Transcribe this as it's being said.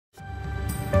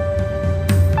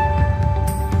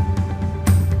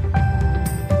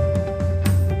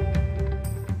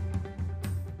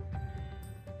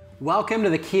Welcome to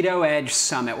the Keto Edge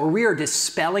Summit, where we are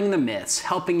dispelling the myths,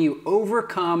 helping you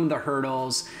overcome the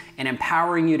hurdles, and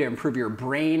empowering you to improve your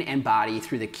brain and body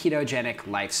through the ketogenic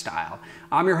lifestyle.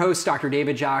 I'm your host, Dr.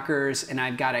 David Jockers, and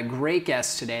I've got a great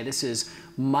guest today. This is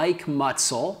Mike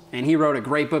Mutzel, and he wrote a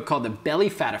great book called The Belly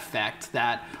Fat Effect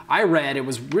that I read. It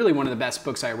was really one of the best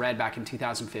books I read back in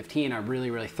 2015. I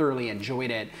really thoroughly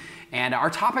enjoyed it. And our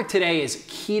topic today is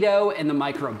keto and the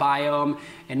microbiome.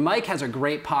 And Mike has a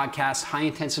great podcast, High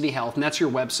Intensity Health, and that's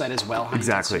your website as well, High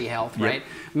Intensity Health, right?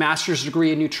 Master's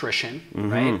degree in nutrition,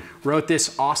 right? Wrote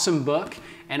this awesome book.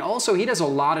 And also he does a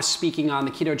lot of speaking on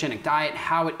the ketogenic diet,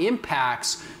 how it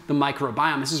impacts the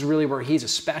microbiome. This is really where he's a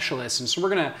specialist. And so we're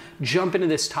gonna jump into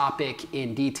this topic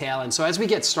in detail. And so as we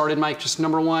get started, Mike, just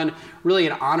number one, really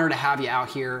an honor to have you out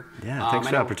here. Yeah, thanks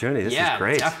for the opportunity. This is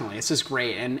great. Yeah, definitely, this is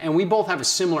great. And we both have a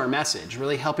similar message,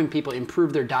 really helping people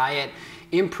improve their diet,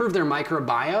 improve their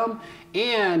microbiome,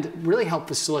 and really help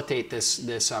facilitate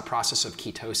this process of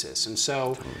ketosis. And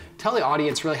so tell the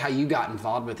audience really how you got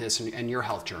involved with this and your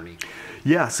health journey.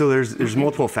 Yeah, so there's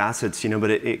multiple facets, but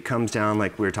it comes down,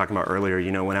 like we were talking about earlier,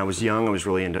 when I was young, I was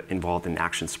really involved in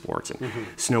action sports and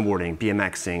snowboarding,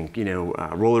 BMXing,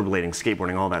 rollerblading,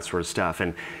 skateboarding, all that sort of stuff.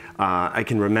 And I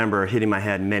can remember hitting my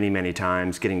head many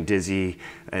times, getting dizzy.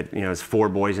 As 4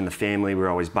 boys in the family, we were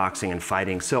always boxing and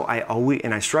fighting. So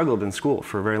I struggled in school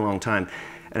for a very long time.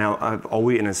 And I've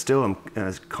always, and I still am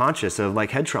conscious of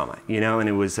like head trauma, and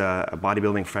it was a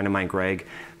bodybuilding friend of mine, Greg,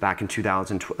 back in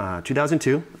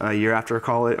 2002, a year after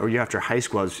college, or year after high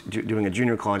school. I was doing a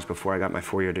junior college before I got my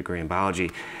 4-year degree in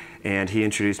biology. And he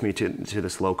introduced me to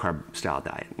this low carb style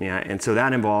diet. And so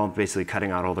that involved basically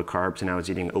cutting out all the carbs, and I was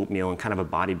eating oatmeal and kind of a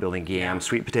bodybuilding yam,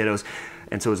 sweet potatoes.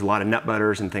 And so it was a lot of nut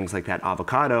butters and things like that,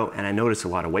 avocado, and I noticed a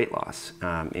lot of weight loss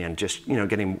and just,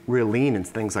 getting real lean and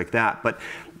things like that. But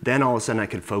then all of a sudden I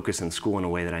could focus in school in a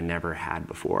way that I never had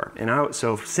before. And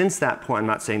so since that point, I'm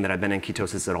not saying that I've been in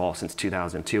ketosis at all since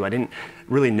 2002. I didn't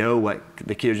really know what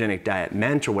the ketogenic diet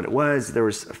meant or what it was. There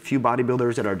was a few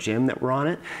bodybuilders at our gym that were on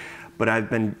it, but I've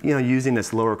been using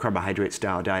this lower carbohydrate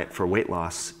style diet for weight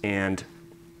loss. And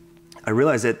I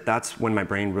realized that that's when my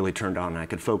brain really turned on and I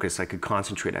could focus, I could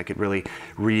concentrate, I could really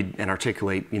read and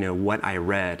articulate, what I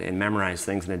read and memorize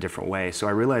things in a different way. So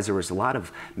I realized there was a lot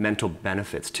of mental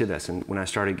benefits to this. And when I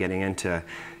started getting into,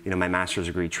 my master's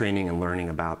degree training and learning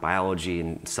about biology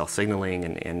and cell signaling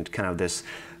and kind of this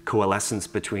coalescence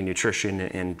between nutrition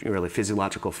and really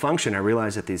physiological function, I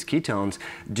realized that these ketones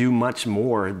do much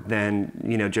more than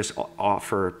just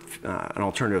offer an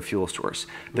alternative fuel source.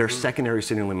 They're secondary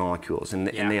signaling molecules, and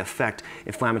they affect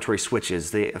inflammatory switches.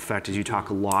 They affect, as you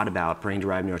talk a lot about,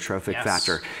 brain-derived neurotrophic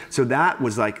factor. So that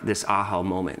was like this aha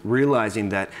moment, realizing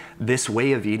that this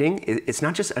way of eating, it's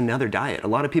not just another diet. A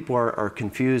lot of people are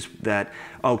confused that,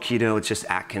 oh, keto, it's just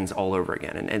Atkins all over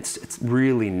again, and it's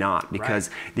really not,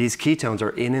 because these ketones are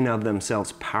in and of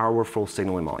themselves powerful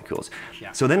signaling molecules.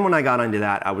 So then when I got into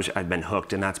that, I'd been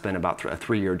hooked, and that's been about a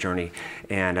 3-year journey,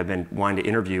 and I've been wanting to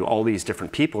interview all these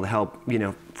different people to help,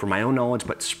 for my own knowledge,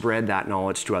 but spread that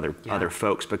knowledge to other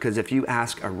folks. Because if you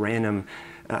ask a random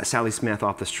Sally Smith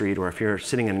off the street, or if you're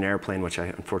sitting in an airplane, which I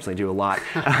unfortunately do a lot,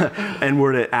 and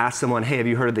were to ask someone, hey, have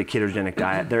you heard of the ketogenic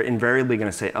diet? They're invariably going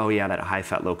to say, oh yeah, that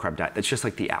high-fat, low-carb diet. That's just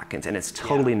like the Atkins, and it's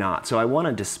totally not. So I want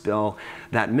to dispel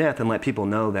that myth and let people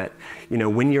know that,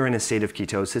 when you're in a state of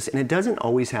ketosis, and it doesn't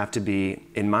always have to be,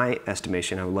 in my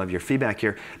estimation, I would love your feedback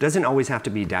here, it doesn't always have to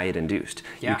be diet-induced.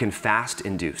 You can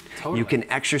fast-induced. You can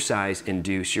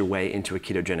exercise-induce your way into a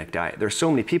ketogenic diet. There's so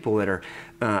many people that are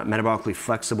metabolically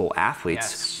flexible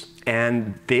athletes,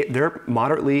 and they're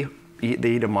moderately,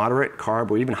 they eat a moderate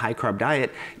carb or even high carb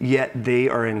diet, yet they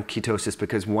are in ketosis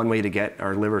because one way to get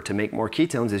our liver to make more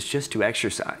ketones is just to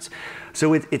exercise.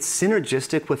 So it's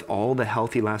synergistic with all the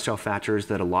healthy lifestyle factors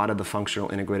that a lot of the functional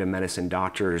integrative medicine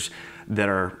doctors that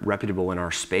are reputable in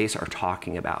our space are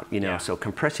talking about. So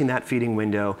compressing that feeding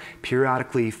window,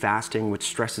 periodically fasting, which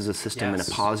stresses the system in a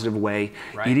positive way,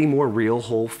 eating more real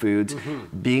whole foods,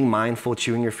 being mindful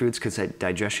chewing your foods, because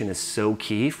digestion is so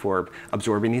key for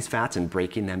absorbing these fats and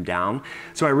breaking them down.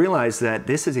 So I realized that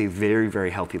this is a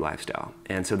very healthy lifestyle.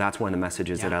 And so that's one of the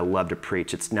messages that I love to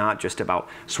preach. It's not just about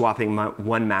swapping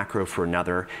one macro for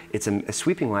another. It's a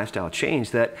sweeping lifestyle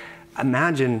change that,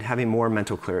 imagine having more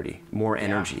mental clarity, more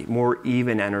energy, more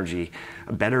even energy,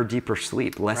 better, deeper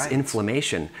sleep, less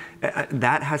inflammation.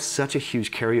 That has such a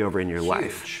huge carryover in your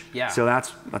life. So that's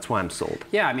why I'm sold.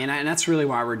 Yeah, I mean, and that's really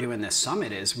why we're doing this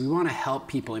summit, is we want to help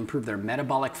people improve their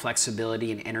metabolic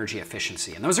flexibility and energy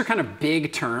efficiency. And those are kind of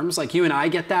big terms. Like you and I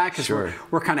get that because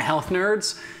we're kind of health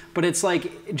nerds. But it's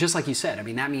like, just like you said, I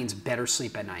mean, that means better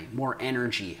sleep at night, more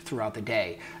energy throughout the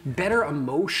day, better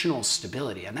emotional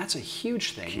stability. And that's a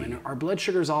huge thing. When our blood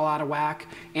sugar is all out of whack,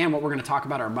 and what we're going to talk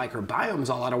about, our microbiome is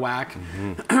all out of whack,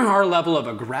 our level of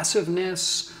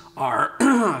aggressiveness, our,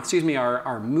 excuse me,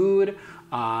 our mood,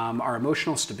 our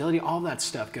emotional stability, all that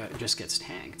stuff just gets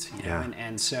tanked. You know?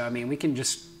 And so, I mean, we can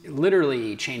just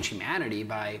literally change humanity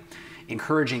by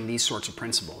encouraging these sorts of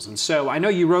principles. And so I know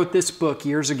you wrote this book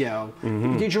years ago.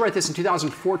 Did you write this in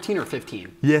 2014 or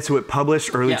 15? Yeah, so it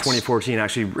published early 2014,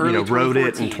 actually wrote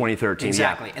it in 2013.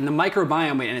 Exactly. Yeah. And the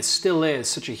microbiome, and it still is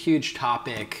such a huge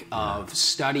topic of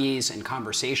studies and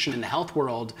conversation in the health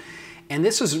world. And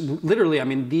this is literally, I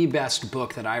mean, the best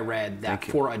book that I read that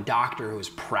for a doctor who's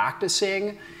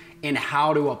practicing in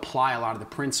how to apply a lot of the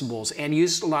principles and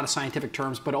used a lot of scientific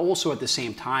terms, but also at the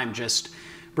same time just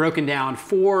broken down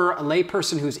for a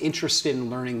layperson who's interested in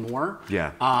learning more.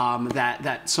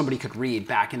 That somebody could read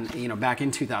back in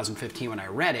 2015 when I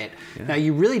read it. Now,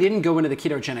 you really didn't go into the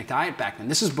ketogenic diet back then.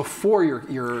 This is before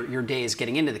your days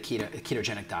getting into the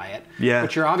ketogenic diet.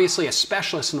 But you're obviously a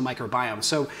specialist in the microbiome.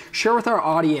 So share with our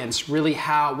audience really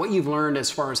what you've learned as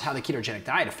far as how the ketogenic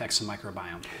diet affects the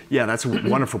microbiome. Yeah, that's a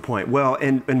wonderful point. Well,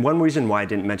 and one reason why I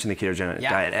didn't mention the ketogenic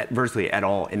diet virtually at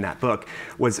all in that book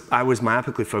was I was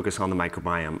myopically focused on the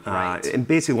microbiome. And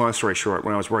basically, long story short,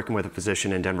 when I was working with a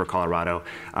physician in Denver, Colorado,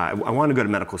 I wanted to go to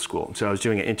medical school. So I was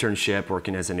doing an internship,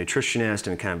 working as a nutritionist,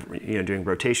 and kind of doing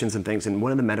rotations and things. And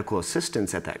one of the medical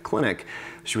assistants at that clinic,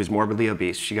 she was morbidly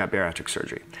obese. She got bariatric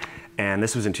surgery. And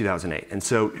this was in 2008. And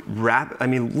so,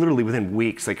 literally within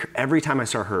weeks, like every time I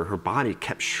saw her, her body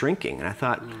kept shrinking. And I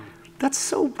thought,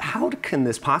 how can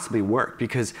this possibly work?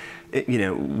 Because,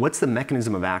 what's the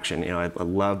mechanism of action? I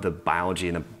love the biology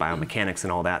and the biomechanics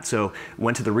and all that. So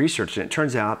went to the research, and it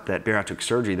turns out that bariatric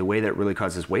surgery, the way that it really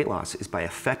causes weight loss is by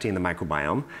affecting the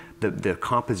microbiome, the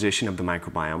composition of the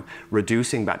microbiome,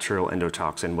 reducing bacterial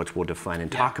endotoxin, which we'll define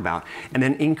and talk about, and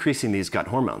then increasing these gut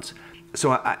hormones.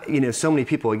 So, so many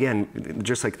people, again,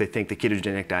 just like they think the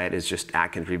ketogenic diet is just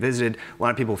Atkins revisited, a lot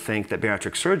of people think that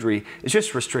bariatric surgery is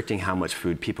just restricting how much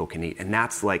food people can eat. And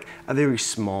that's like a very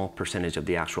small percentage of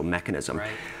the actual mechanism.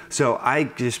 So I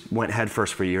just went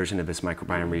headfirst for years into this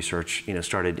microbiome research,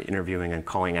 started interviewing and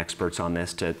calling experts on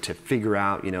this to figure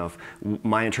out, if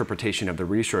my interpretation of the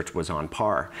research was on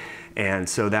par. And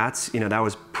so that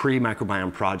was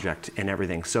pre-microbiome project and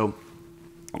everything. So,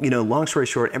 long story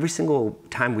short, every single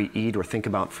time we eat or think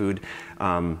about food,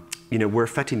 we're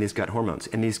affecting these gut hormones.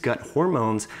 And these gut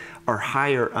hormones are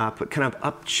higher up, kind of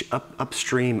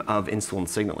upstream of insulin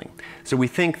signaling. So we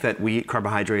think that we eat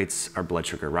carbohydrates, our blood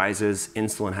sugar rises,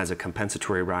 insulin has a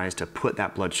compensatory rise to put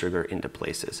that blood sugar into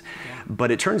places.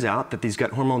 But it turns out that these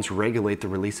gut hormones regulate the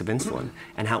release of insulin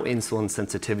and how insulin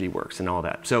sensitivity works and all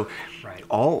that. So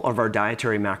all of our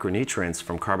dietary macronutrients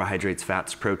from carbohydrates,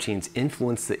 fats, proteins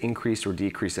influence the increase or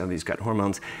decrease of these gut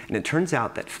hormones. And it turns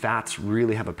out that fats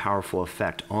really have a powerful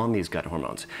effect on these gut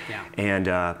hormones. And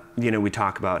we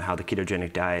talk about how the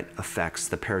ketogenic diet affects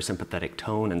the parasympathetic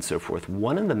tone and so forth.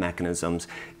 One of the mechanisms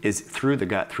is through the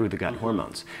gut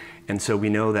hormones. And so we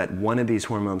know that one of these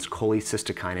hormones,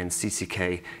 cholecystokinin,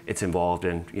 CCK, it's involved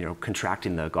in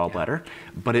contracting the gallbladder,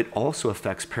 but it also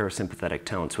affects parasympathetic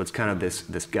tone. So it's kind of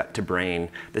this gut to brain,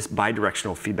 this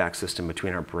bidirectional feedback system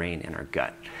between our brain and our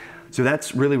gut. So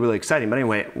that's really, really exciting. But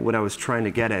anyway, what I was trying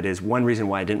to get at is one reason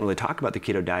why I didn't really talk about the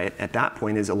keto diet at that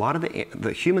point is a lot of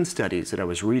the human studies that I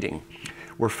was reading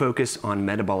were focused on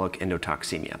metabolic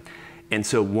endotoxemia. And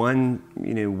so one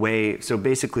so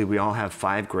basically we all have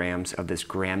 5 grams of this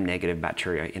gram-negative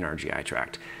bacteria in our GI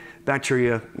tract.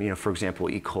 Bacteria, for example,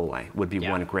 E. coli would be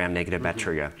 1 gram-negative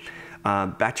bacteria.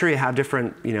 Bacteria have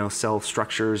different cell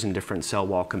structures and different cell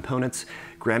wall components.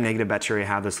 Gram-negative bacteria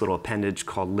have this little appendage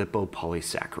called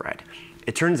lipopolysaccharide.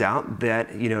 It turns out that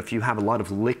if you have a lot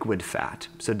of liquid fat,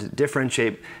 so to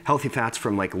differentiate healthy fats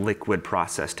from like liquid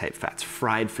processed type fats,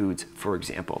 fried foods, for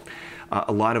example,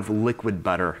 a lot of liquid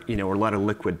butter, or a lot of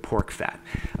liquid pork fat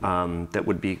that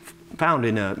would be found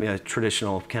in a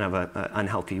traditional kind of a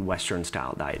unhealthy Western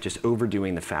style diet, just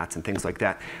overdoing the fats and things like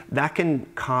that. That can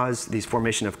cause these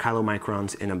formation of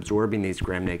chylomicrons in absorbing these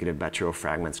gram-negative bacterial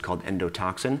fragments called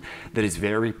endotoxin that is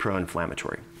very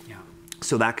pro-inflammatory.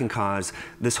 So that can cause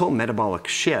this whole metabolic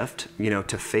shift,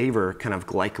 to favor kind of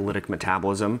glycolytic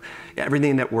metabolism.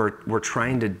 Everything that we're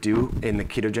trying to do in the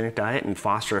ketogenic diet and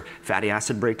foster fatty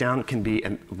acid breakdown can be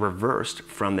reversed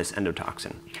from this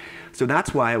endotoxin. So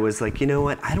that's why I was like, you know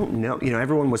what, I don't know. You know,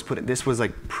 everyone was this was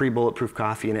like pre-bulletproof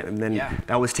coffee in it, and then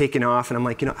that was taken off, and I'm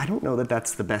like, you know, I don't know that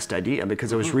that's the best idea,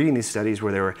 because I was reading these studies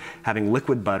where they were having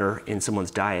liquid butter in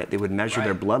someone's diet. They would measure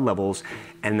their blood levels,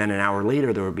 and then an hour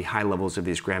later there would be high levels of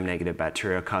these gram-negative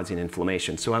bacteria causing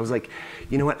inflammation. So I was like,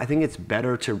 you know what, I think it's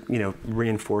better to, you know,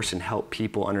 reinforce and help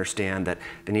people understand that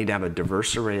they need to have a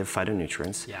diverse array of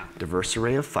phytonutrients, diverse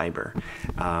array of fiber,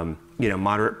 you know,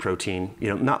 moderate protein, you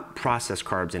know, not processed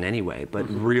carbs in any way, but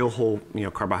real whole, you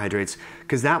know, carbohydrates,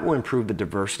 because that will improve the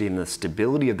diversity and the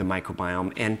stability of the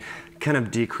microbiome and kind of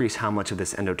decrease how much of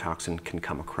this endotoxin can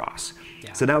come across.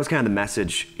 So that was kind of the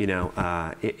message, you know,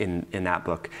 in that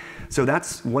book. So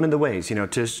that's one of the ways, you know,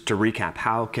 just to recap,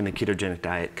 how can the ketogenic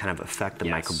diet kind of affect the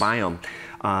microbiome?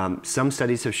 Some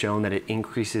studies have shown that it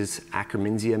increases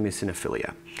Akkermansia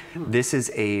muciniphila. This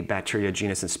is a bacteria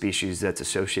genus and species that's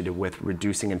associated with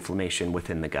reducing inflammation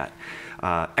within the gut.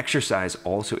 Exercise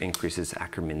also increases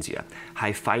Akkermansia.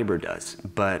 High fiber does,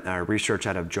 but research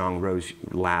out of John Rowe's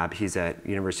lab, he's at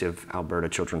University of Alberta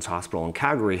Children's Hospital in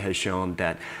Calgary, has shown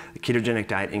that the ketogenic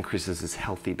diet increases this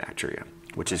healthy bacteria,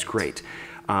 which is great.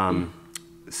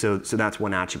 So that's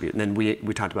one attribute. And then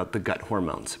we talked about the gut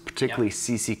hormones, particularly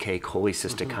CCK,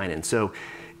 cholecystokinin. So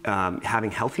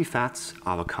having healthy fats,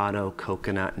 avocado,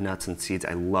 coconut, nuts, and seeds.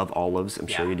 I love olives. I'm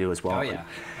sure you do as well.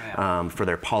 For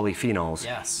their polyphenols.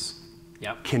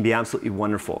 Can be absolutely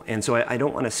wonderful. And so I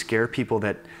don't want to scare people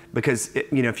that, because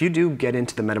you know, if you do get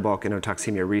into the metabolic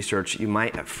endotoxemia research, you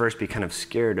might at first be kind of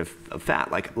scared of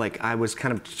fat. Like I was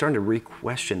kind of starting to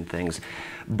re-question things,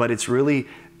 but it's really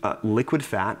liquid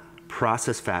fat,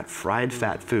 processed fat, fried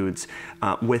fat foods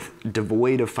with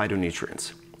devoid of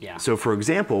phytonutrients. So for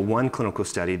example, one clinical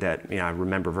study that, you know, I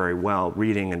remember very well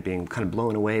reading and being kind of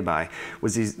blown away by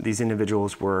was these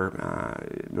individuals were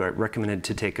recommended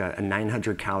to take a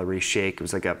 900 calorie shake. It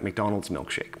was like a McDonald's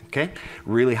milkshake, okay?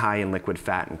 Really high in liquid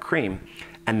fat and cream.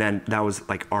 And then that was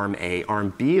like arm A.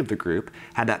 Arm B of the group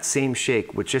had that same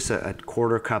shake with just a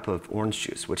quarter cup of orange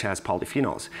juice, which has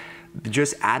polyphenols.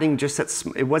 Just adding just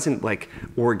that, it wasn't like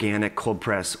organic cold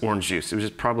press orange juice. It was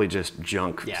just probably just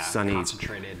junk, sunny,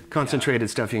 concentrated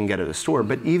stuff you can get at a store.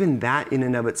 But even that in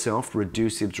and of itself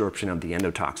reduced the absorption of the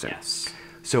endotoxin.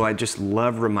 So I just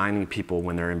love reminding people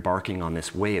when they're embarking on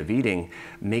this way of eating,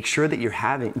 make sure that you're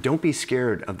don't be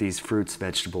scared of these fruits,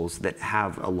 vegetables that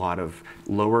have a lot of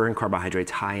lower in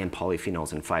carbohydrates, high in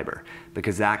polyphenols and fiber,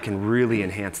 because that can really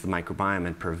enhance the microbiome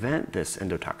and prevent this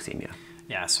endotoxemia.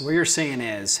 So what you're saying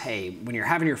is, hey, when you're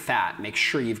having your fat, make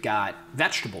sure you've got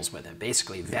vegetables with it.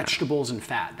 Basically, vegetables and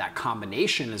fat. That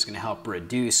combination is going to help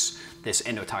reduce this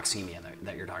endotoxemia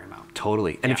that you're talking about.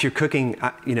 Totally. And if you're cooking,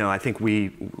 you know, I think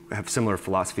we have similar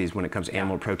philosophies when it comes to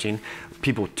animal protein.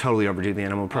 People totally overdo the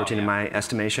animal protein in my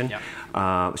estimation,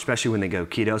 especially when they go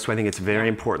keto. So I think it's very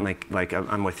important, like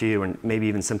I'm with you, and maybe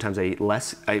even sometimes I eat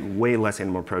way less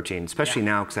animal protein, especially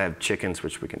now because I have chickens,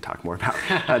 which we can talk more about.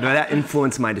 That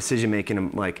influenced my decision making.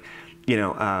 Like, you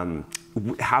know,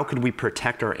 how could we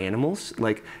protect our animals?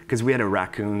 Like, because we had a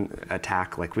raccoon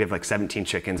attack, like we have like 17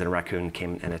 chickens and a raccoon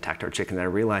came and attacked our chickens. And I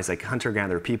realized like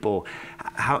hunter-gatherer people,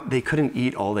 how they couldn't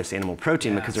eat all this animal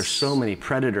protein because there's so many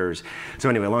predators. So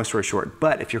anyway, long story short,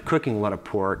 but if you're cooking a lot of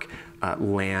pork,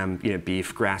 lamb, you know,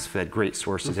 beef, grass-fed, great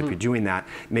sources. If you're doing that,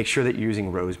 make sure that you're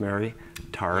using rosemary,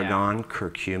 tarragon,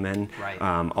 curcumin,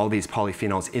 all these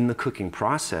polyphenols in the cooking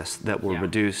process that will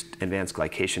reduce advanced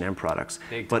glycation end products,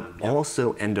 but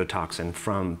also endotoxin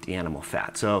from the animal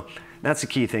fat. So that's the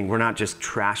key thing. We're not just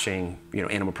trashing, you know,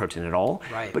 animal protein at all,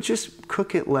 but just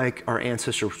cook it like our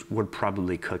ancestors would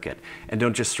probably cook it. And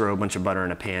don't just throw a bunch of butter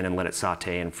in a pan and let it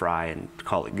saute and fry and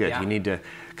call it good. You need to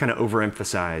kind of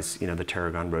overemphasize, you know, the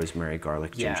tarragon, rosemary,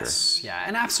 garlic, ginger.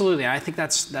 And absolutely. I think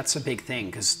that's a big thing,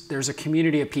 because there's a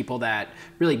community of people that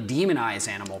really demonize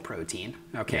animal protein,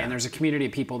 and there's a community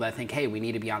of people that think, hey, we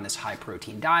need to be on this high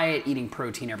protein diet, eating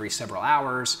protein every several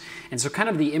hours. And so kind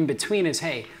of the in-between is,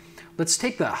 hey, let's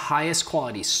take the highest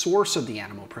quality source of the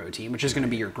animal protein, which is going to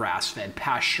be your grass-fed,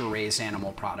 pasture-raised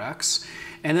animal products,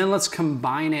 and then let's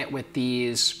combine it with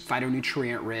these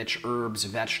phytonutrient-rich herbs,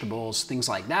 vegetables, things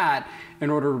like that,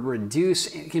 in order to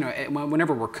reduce, you know,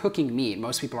 whenever we're cooking meat,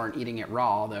 most people aren't eating it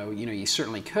raw, although, you know, you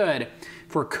certainly could.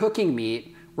 If we're cooking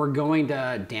meat, we're going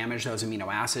to damage those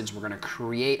amino acids. We're going to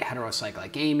create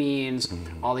heterocyclic amines,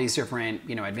 all these different,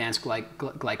 you know, advanced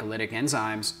glycolytic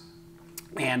enzymes.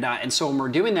 And so when we're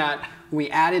doing that, when we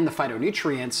add in the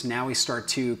phytonutrients, now we start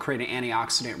to create an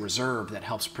antioxidant reserve that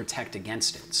helps protect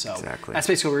against it. So that's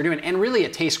basically what we're doing. And really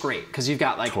it tastes great, because you've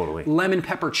got like lemon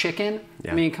pepper chicken.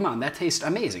 I mean, come on, that tastes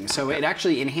amazing. So it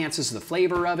actually enhances the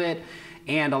flavor of it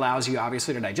and allows you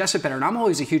obviously to digest it better. And I'm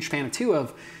always a huge fan too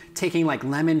of taking like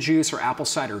lemon juice or apple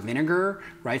cider vinegar,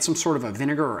 right? Some sort of a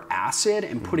vinegar or acid,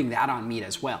 and putting that on meat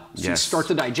as well. So you start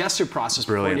the digestive process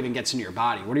before it even gets into your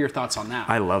body. What are your thoughts on that?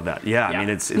 I love that. Yeah, I mean,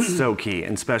 it's so key.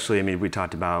 And especially, I mean, we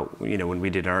talked about, you know, when we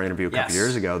did our interview a couple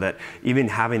years ago, that even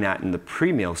having that in the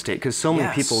pre-meal state, because so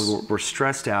many people were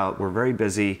stressed out, we're very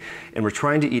busy, and we're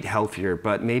trying to eat healthier,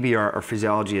 but maybe our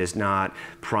physiology is not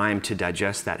primed to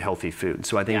digest that healthy food.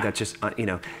 So I think that's just, you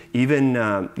know, even,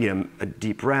 you know, a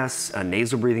deep rest,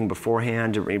 nasal breathing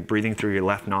beforehand, breathing through your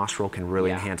left nostril can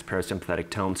really enhance parasympathetic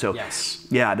tone. So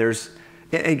yeah, there's,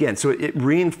 again, so it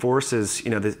reinforces,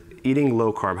 you know, the eating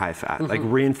low carb, high fat, like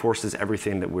reinforces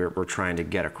everything that we're trying to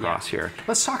get across here.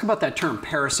 Let's talk about that term,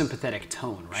 parasympathetic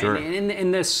tone, right? Sure.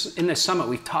 In this summit,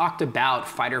 we've talked about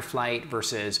fight or flight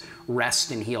versus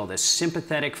rest and heal, this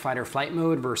sympathetic fight or flight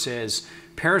mode versus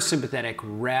parasympathetic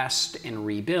rest and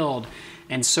rebuild.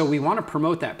 And so we want to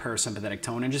promote that parasympathetic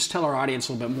tone and just tell our audience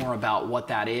a little bit more about what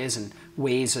that is and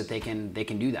ways that they can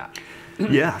do that.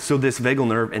 Yeah, so this vagal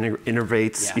nerve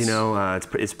innervates, you know,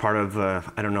 it's part of,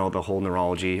 I don't know the whole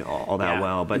neurology all that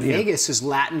well, but vagus is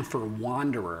Latin for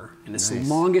wanderer, and it's the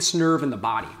longest nerve in the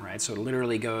body, right? So it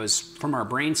literally goes from our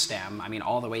brainstem, I mean,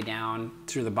 all the way down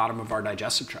through the bottom of our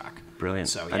digestive tract. Brilliant.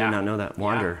 So, I did not know that.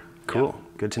 Wander. Cool.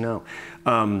 Good to know.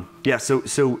 Yeah,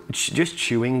 so just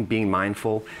chewing, being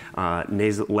mindful,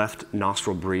 left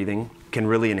nostril breathing can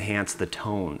really enhance the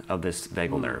tone of this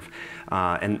vagal nerve.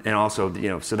 And also, you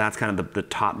know, so that's kind of the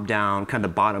top down, kind of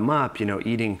the bottom up, you know,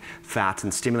 eating fats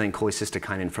and stimulating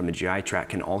cholecystokinin from the GI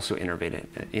tract can also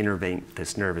innervate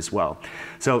this nerve as well.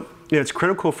 So, you know, it's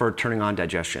critical for turning on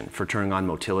digestion, for turning on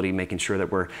motility, making sure that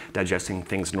we're digesting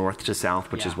things north to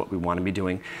south, which is what we want to be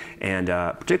doing, and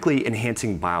particularly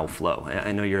enhancing bile flow.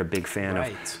 I know you're a big fan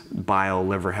of bile,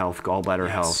 liver health, gallbladder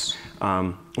health.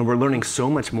 And we're learning so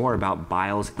much more about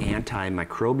bile's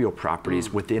antimicrobial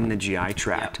properties within the GI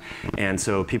tract. And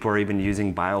so people are even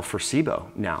using bile for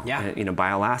SIBO now, you know,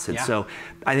 bile acid. So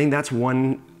I think that's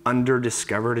one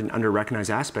under-discovered and under-recognized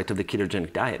aspect of the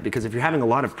ketogenic diet, because if you're having a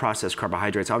lot of processed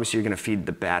carbohydrates, obviously you're going to feed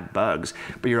the bad bugs,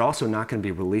 but you're also not going to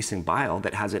be releasing bile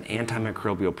that has an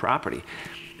antimicrobial property.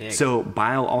 So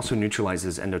bile also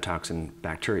neutralizes endotoxin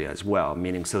bacteria as well,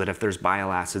 meaning so that if there's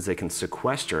bile acids, they can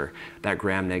sequester that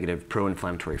gram-negative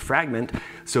pro-inflammatory fragment,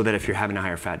 so that if you're having a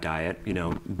higher fat diet, you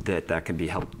know, that can be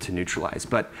helped to neutralize.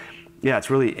 But yeah, it's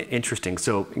really interesting.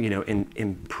 So, you know,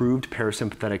 improved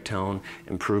parasympathetic tone,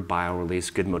 improved bile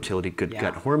release, good motility, good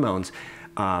gut hormones.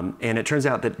 And it turns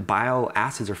out that bile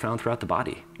acids are found throughout the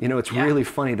body. You know, it's really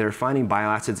funny. They're finding bile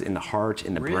acids in the heart,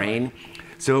 in the brain.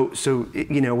 So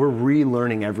you know, we're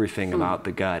relearning everything about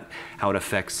the gut, how it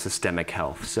affects systemic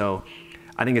health. So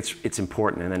I think it's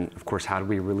important. And then, of course, how do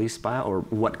we release bile, or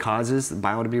what causes the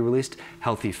bile to be released?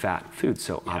 Healthy fat foods,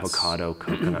 so avocado,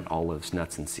 coconut, olives,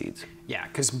 nuts, and seeds. Yeah,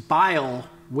 because bile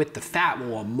with the fat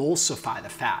will emulsify the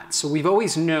fat. So we've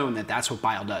always known that that's what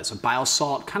bile does. A bile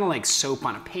salt, kind of like soap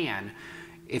on a pan.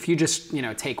 If you just, you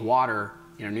know, take water,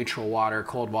 you know, neutral water,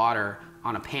 cold water,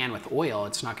 on a pan with oil,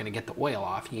 it's not going to get the oil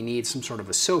off. You need some sort of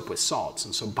a soap with salts.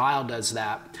 And so bile does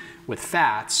that with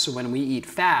fats. So when we eat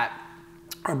fat,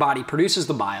 our body produces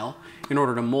the bile in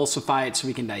order to emulsify it so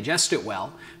we can digest it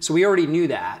well. So we already knew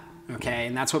that, okay?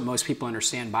 And that's what most people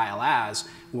understand bile as.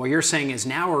 What you're saying is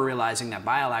now we're realizing that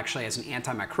bile actually has an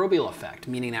antimicrobial effect,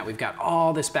 meaning that we've got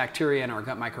all this bacteria in our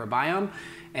gut microbiome,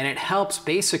 and it helps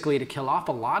basically to kill off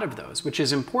a lot of those, which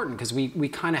is important because we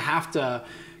kind of have to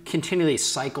continually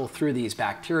cycle through these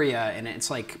bacteria, and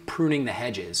it's like pruning the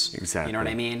hedges. Exactly. You know what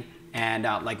I mean? And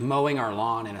like mowing our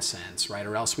lawn in a sense, right?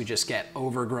 Or else we just get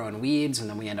overgrown weeds and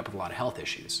then we end up with a lot of health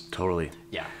issues. Totally.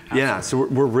 Yeah. Absolutely. Yeah, so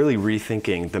we're really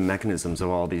rethinking the mechanisms of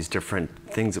all these different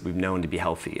things that we've known to be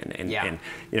healthy. And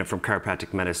you know, from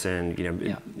chiropractic medicine, you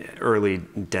know, early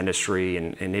dentistry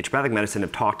and naturopathic medicine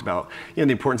have talked about, you know,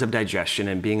 the importance of digestion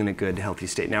and being in a good, healthy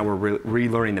state. Now we're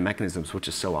relearning the mechanisms, which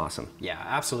is so awesome. Yeah,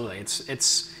 absolutely.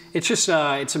 It's just,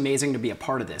 it's amazing to be a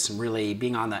part of this and really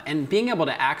being on the, and being able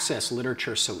to access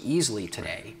literature so easily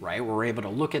today, right? We're able to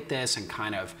look at this and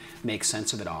kind of make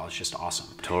sense of it all. It's just awesome.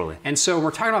 Totally. And so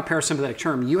we're talking about parasympathetic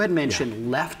term. You had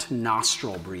mentioned left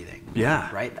nostril breathing. Yeah.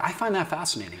 Right? I find that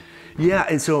fascinating. Yeah,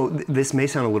 and so this may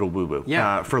sound a little woo-woo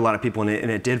for a lot of people, and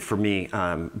it did for me.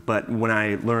 But when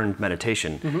I learned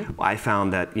meditation, I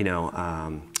found that, you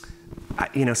know,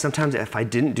 sometimes if I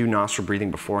didn't do nostril breathing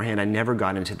beforehand, I never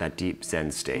got into that deep Zen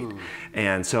state.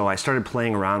 And so I started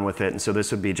playing around with it. And so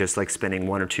this would be just like spending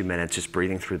 1 or 2 minutes just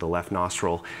breathing through the left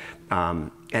nostril.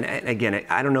 And again,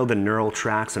 I don't know the neural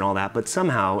tracks and all that, but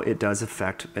somehow it does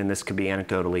affect, and this could be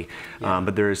anecdotally,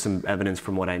 but there is some evidence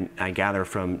from what I gather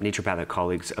from naturopathic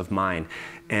colleagues of mine.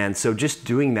 And so just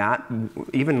doing that,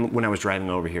 even when I was driving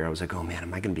over here, I was like, oh man,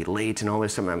 am I going to be late and all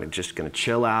this stuff? I'm just going to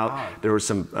chill out. Oh. There was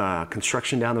some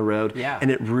construction down the road,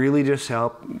 and it really just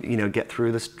helped, get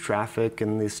through this traffic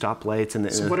and these stoplights.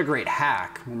 And so what a great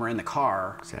hack when we're in the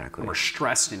car, exactly, and we're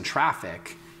stressed in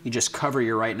traffic. You just cover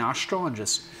your right nostril and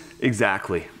just...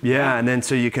 Exactly. Yeah, and then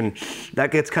so you can, that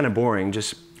gets kind of boring.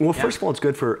 Well, first of all, it's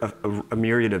good for a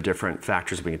myriad of different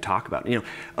factors we can talk about.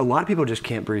 A lot of people just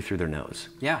can't breathe through their nose.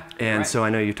 Yeah. And so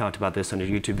I know you talked about this on your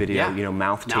YouTube video,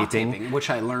 mouth taping. Which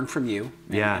I learned from you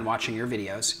and watching your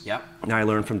videos. Yep. Now I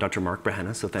learned from Dr. Mark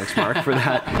Behenna, so thanks, Mark, for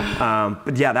that.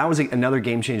 But yeah, that was another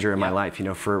game changer in my life.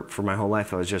 For my whole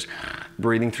life, I was just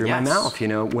breathing through my mouth,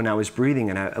 when I was breathing,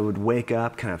 and I would wake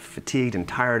up kind of fatigued and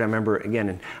tired. I remember, again,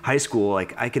 in high school,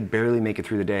 like I could barely make it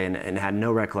through the day and had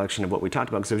no recollection of what we talked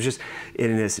about because I was just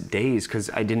in this daze because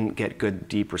I didn't get good,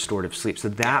 deep, restorative sleep. So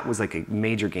that was like a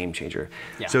major game changer.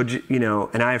 Yeah. So,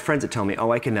 and I have friends that tell me,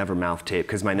 oh, I can never mouth tape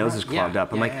because my nose is clogged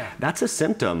up. I'm like, that's a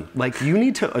symptom. Like, you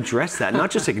need to address that,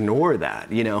 not just ignore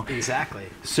that, Exactly.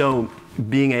 So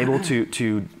being able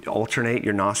to alternate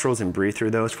your nostrils and breathe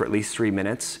through those for at least 3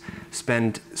 minutes,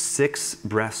 spend 6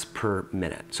 breaths per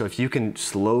minute. So if you can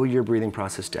slow your breathing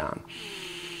process down,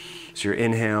 so your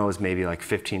inhale is maybe like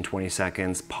 15, 20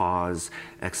 seconds, pause,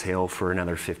 exhale for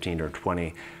another 15 or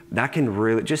 20. That can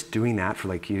really, just doing that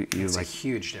for it's a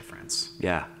huge difference.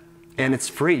 Yeah. And it's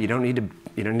free. You don't need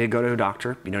to go to a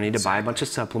doctor. You don't need to buy a bunch of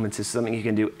supplements. This is something you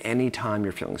can do anytime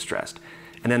you're feeling stressed.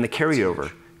 And then the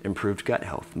carryover, improved gut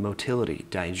health, motility,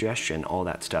 digestion, all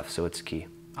that stuff. So it's key.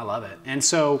 I love it. And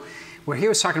so where he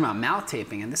was talking about mouth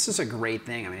taping, and this is a great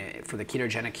thing. I mean, for the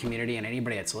ketogenic community and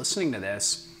anybody that's listening to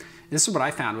this is what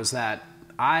I found was that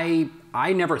I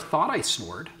never thought I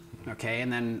snored, okay?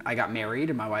 And then I got married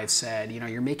and my wife said,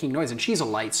 you're making noise. And she's a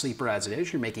light sleeper as it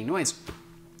is, you're making noise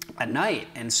at night.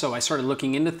 And so I started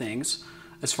looking into things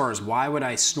as far as why would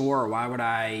I snore or why would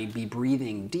I be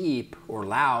breathing deep or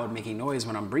loud, making noise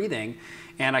when I'm breathing?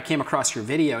 And I came across your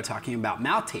video talking about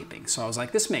mouth taping. So I was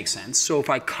like, this makes sense. So if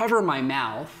I cover my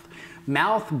mouth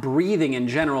breathing in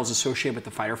general is associated with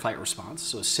the fight or flight response,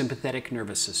 so sympathetic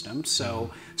nervous system. So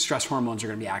stress hormones are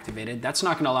going to be activated. That's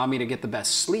not going to allow me to get the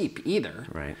best sleep either.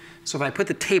 Right. So if I put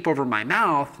the tape over my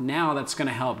mouth, now that's going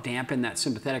to help dampen that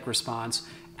sympathetic response,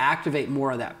 activate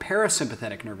more of that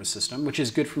parasympathetic nervous system, which is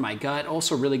good for my gut,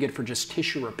 also really good for just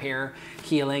tissue repair,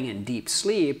 healing, and deep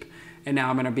sleep. And now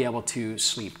I'm going to be able to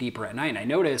sleep deeper at night. And I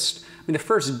noticed, the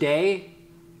first day,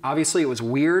 obviously it was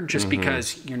weird just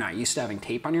because you're not used to having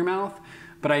tape on your mouth,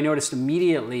 but I noticed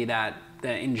immediately that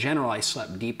in general I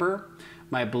slept deeper.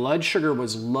 My blood sugar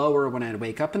was lower when I'd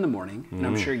wake up in the morning, and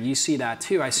I'm sure you see that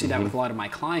too. I see that with a lot of my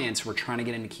clients who are trying to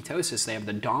get into ketosis. They have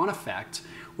the dawn effect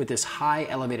with this high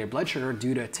elevated blood sugar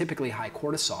due to typically high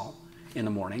cortisol in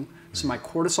the morning. So my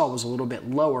cortisol was a little bit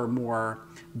lower, more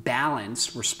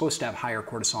balanced. We're supposed to have higher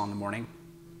cortisol in the morning.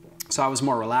 So I was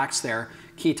more relaxed there.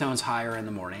 Ketones higher in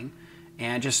the morning.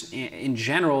 And just in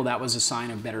general, that was a sign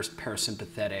of better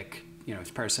parasympathetic,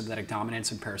 parasympathetic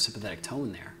dominance and parasympathetic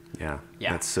tone there. Yeah,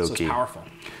 that's so key. It's powerful.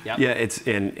 Yep. Yeah,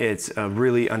 it's a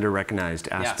really under-recognized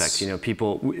aspect. Yes.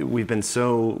 People, we've been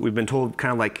told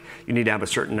kind of like you need to have a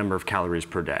certain number of calories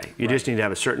per day. You just need to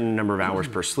have a certain number of hours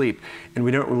per sleep, and we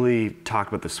don't really talk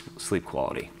about the sleep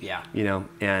quality. Yeah.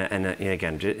 And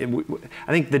again,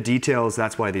 I think the details.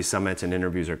 That's why these summits and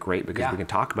interviews are great because we can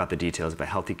talk about the details of a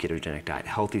healthy ketogenic diet,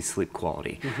 healthy sleep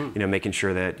quality. Making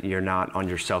sure that you're not on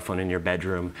your cell phone in your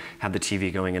bedroom, have the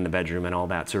TV going in the bedroom, and all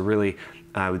that. So really,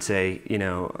 I would say,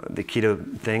 the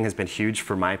keto thing has been huge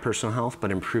for my personal health,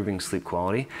 but improving sleep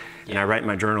quality. And I write in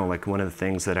my journal, like one of the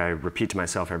things that I repeat to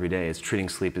myself every day is treating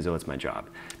sleep as though it's my job.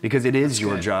 Because it is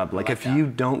your job. Like if you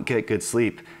don't get good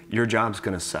sleep, your job's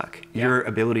gonna suck. Your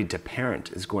ability to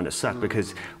parent is going to suck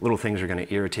because little things are gonna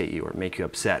irritate you or make you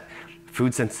upset.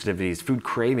 Food sensitivities, food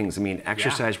cravings,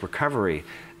 exercise recovery,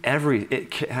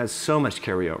 it has so much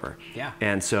carryover. Yeah.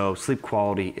 And so sleep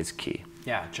quality is key.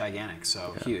 Yeah, gigantic,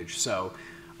 so huge. So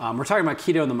we're talking about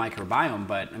keto and the microbiome,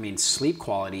 but sleep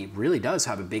quality really does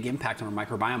have a big impact on our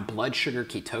microbiome, blood sugar,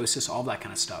 ketosis, all that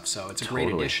kind of stuff. So it's a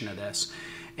great addition to this.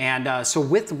 And so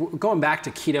with going back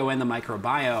to keto and the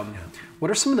microbiome,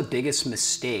 what are some of the biggest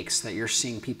mistakes that you're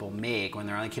seeing people make when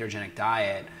they're on a ketogenic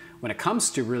diet when it comes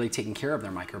to really taking care of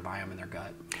their microbiome in their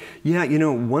gut. Yeah,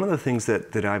 one of the things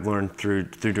that I've learned through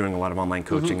doing a lot of online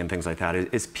coaching and things like that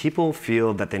is people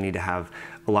feel that they need to have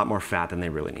a lot more fat than they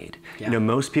really need. Yeah.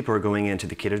 Most people are going into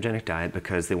the ketogenic diet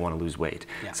because they want to lose weight.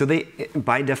 Yeah. So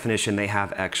by definition, they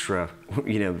have extra,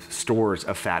 stores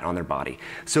of fat on their body.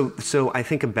 So I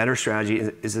think a better strategy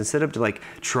is instead of like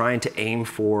trying to aim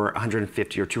for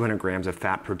 150 or 200 grams of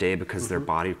fat per day because of their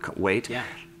body weight. Yeah.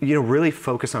 Really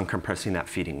focus on compressing that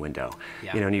feeding window.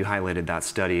 Yeah. And you highlighted that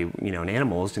study, in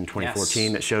animals in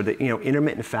 2014 that showed that,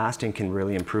 intermittent fasting can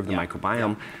really improve the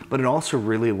microbiome, but it also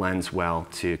really lends well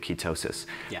to ketosis.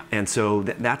 Yeah. And so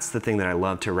that's the thing that I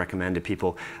love to recommend to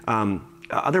people.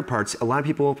 Other parts, a lot of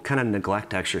people kind of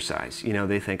neglect exercise.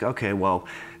 They think, okay, well,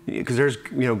 because there's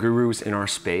gurus in our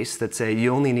space that say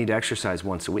you only need to exercise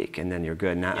once a week and then you're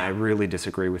good. And I really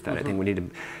disagree with that. I think we need to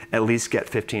at least get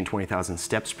 15, 20,000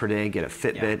 steps per day, get a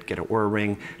Fitbit, get an Oura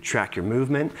Ring, track your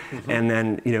movement, and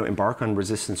then embark on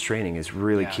resistance training is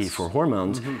really key for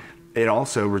hormones. It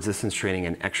also, resistance training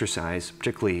and exercise,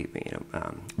 particularly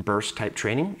burst type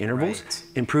training, intervals,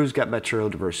 improves gut bacterial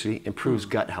diversity, improves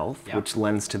gut health, which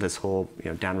lends to this whole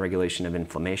downregulation of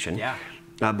inflammation. Yeah.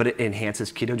 But it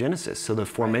enhances ketogenesis. So the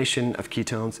formation of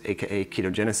ketones, aka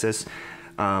ketogenesis,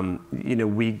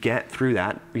 we get through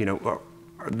that.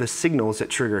 The signals that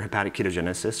trigger hepatic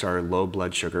ketogenesis are low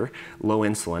blood sugar, low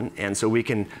insulin, and so we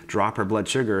can drop our blood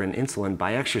sugar and insulin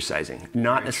by exercising,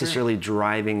 not necessarily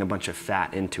driving a bunch of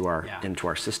fat into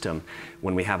our system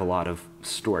when we have a lot of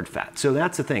stored fat. So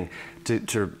that's the thing. To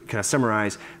kind of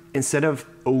summarize, instead of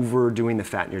overdoing the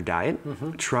fat in your diet,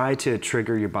 try to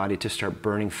trigger your body to start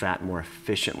burning fat more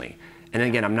efficiently. And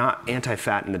again, I'm not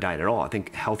anti-fat in the diet at all. I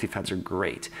think healthy fats are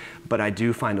great, but I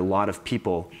do find a lot of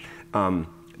people.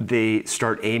 They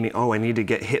start aiming, I need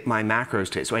to hit my macros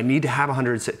today, so I need to have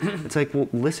 100. It's like, well,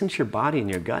 listen to your body and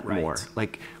your gut more.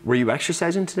 Like, were you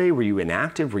exercising today? Were you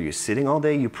inactive? Were you sitting all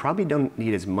day? You probably don't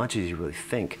need as much as you really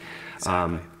think.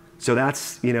 Exactly. So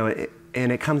that's,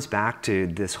 and it comes back to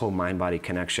this whole mind-body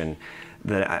connection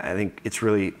that I think it's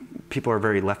really, people are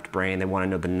very left brain. They want to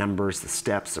know the numbers, the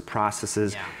steps, the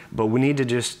processes, but we need to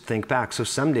just think back. So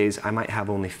some days I might have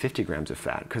only 50 grams of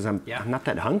fat because I'm not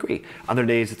that hungry. Other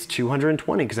days it's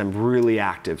 220 because I'm really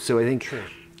active. So I think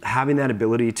having that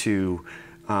ability to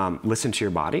listen to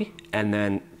your body and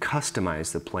then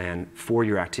customize the plan for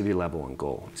your activity level and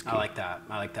goal is key. I like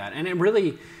that. And it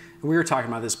really, we were talking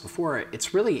about this before,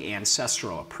 it's really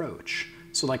ancestral approach.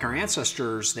 So like our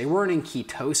ancestors, they weren't in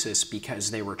ketosis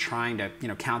because they were trying to,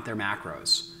 count their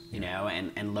macros,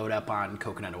 and load up on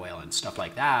coconut oil and stuff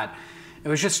like that. It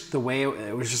was just the way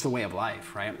of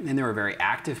life, right? And they were very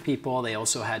active people. They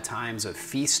also had times of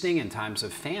feasting and times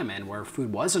of famine where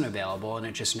food wasn't available, and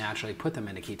it just naturally put them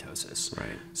into ketosis.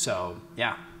 Right. So,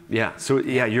 yeah. Yeah, so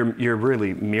you're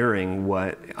really mirroring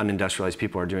what unindustrialized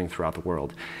people are doing throughout the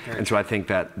world. And so I think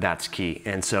that's key.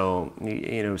 And so,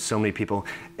 so many people,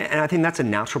 and I think that's a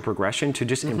natural progression to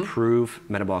just improve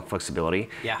metabolic flexibility.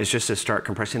 Yeah. It's just to start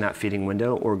compressing that feeding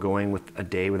window or going with a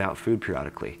day without food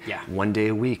periodically. Yeah. 1 day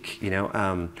a week,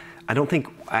 I don't think,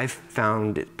 I've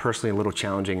found it personally a little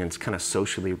challenging and it's kind of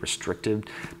socially restrictive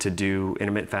to do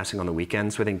intermittent fasting on the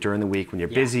weekends. So I think during the week when you're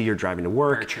busy, you're driving to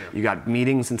work, you got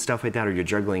meetings and stuff like that, or you're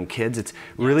juggling kids, it's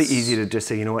really easy to just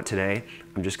say, you know what, today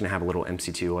I'm just gonna have a little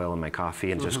MCT oil in my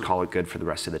coffee and just call it good for the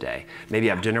rest of the day. Maybe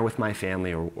have dinner with my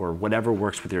family or whatever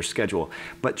works with your schedule.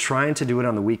 But trying to do it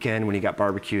on the weekend when you got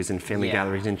barbecues and family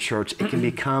gatherings in church, it can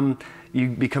become, you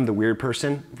become the weird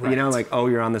person, like, oh,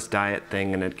 you're on this diet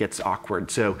thing and it gets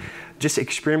awkward. So just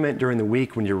experiment during the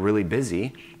week when you're really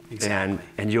busy. And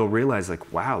you'll realize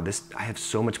like, wow, I have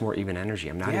so much more even energy.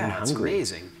 I'm not even hungry.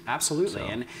 It's amazing. Absolutely. So.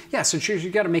 And you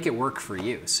got to make it work for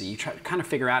you. So you try to kind of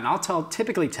figure out, and I'll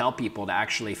typically tell people to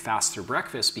actually fast through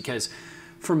breakfast because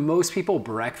for most people,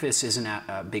 breakfast isn't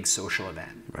a big social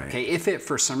event. Right. Okay. If it,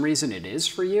 for some reason it is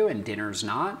for you and dinner's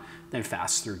not, then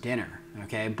fast through dinner.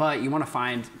 Okay. But you want to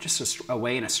find just a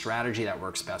way and a strategy that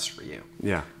works best for you.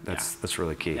 Yeah. That's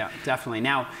really key. Yeah, definitely.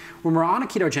 Now, when we're on a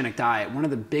ketogenic diet, one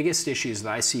of the biggest issues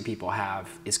that I see people have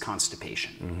is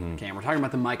constipation. Okay. And we're talking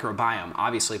about the microbiome.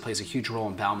 Obviously, it plays a huge role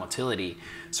in bowel motility.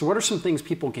 So what are some things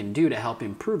people can do to help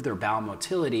improve their bowel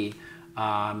motility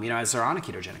as they're on a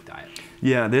ketogenic diet?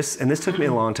 Yeah, this took me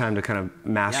a long time to kind of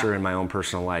master in my own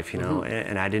personal life,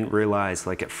 and I didn't realize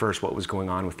like at first what was going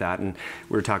on with that. And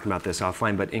we were talking about this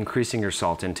offline, but increasing your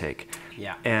salt intake.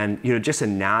 Yeah. And just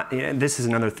and this is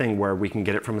another thing where we can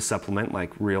get it from a supplement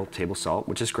like real table salt,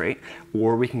 which is great,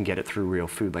 or we can get it through real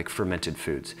food like fermented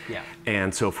foods. Yeah.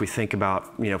 And so if we think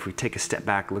about, if we take a step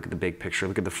back, look at the big picture,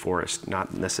 look at the forest,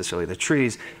 not necessarily the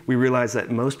trees, we realize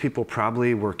that most people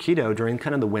probably were keto during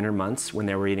kind of the winter months when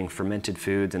they were eating fermented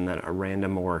foods and that a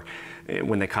random or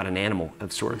when they caught an animal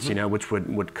of sorts, which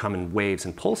would come in waves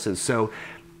and pulses. So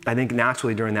I think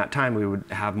naturally during that time we would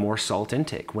have more salt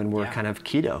intake when we're kind of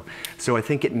keto. So I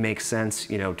think it makes sense,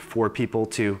 for people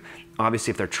to,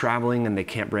 obviously if they're traveling and they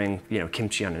can't bring,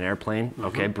 kimchi on an airplane,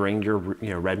 okay, bring your,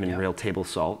 Redmond real table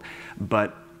salt.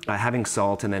 But having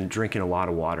salt and then drinking a lot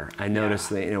of water. I notice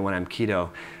that, when I'm keto,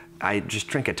 I just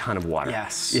drink a ton of water.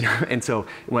 Yes. And so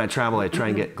when I travel, I try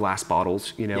and get glass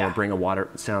bottles, or bring a water,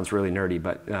 sounds really nerdy,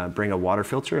 but bring a water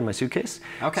filter in my suitcase.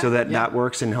 Okay. So that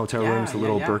works in hotel rooms, the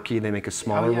little Berkey, they make a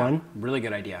smaller one. Really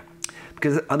good idea.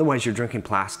 Because otherwise you're drinking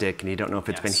plastic and you don't know if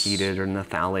it's been heated or the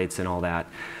phthalates and all that.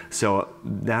 So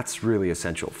that's really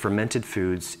essential. Fermented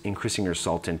foods, increasing your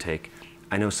salt intake.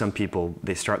 I know some people,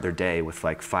 they start their day with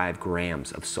like 5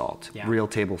 grams of salt, real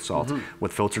table salt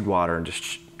with filtered water and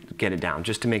just get it down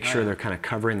just to make sure they're kind of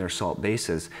covering their salt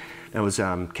bases. I was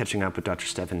catching up with Dr.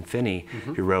 Stephen Finney,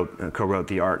 who co-wrote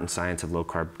The Art and Science of Low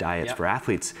Carb Diets for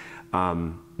Athletes.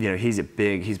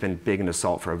 He's been big into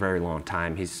salt for a very long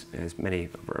time. He's, as many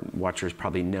of our watchers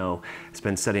probably know, has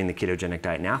been studying the ketogenic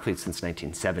diet in athletes since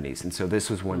 1970s. And so this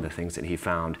was one of the things that he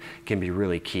found can be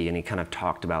really key. And he kind of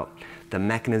talked about the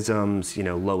mechanisms,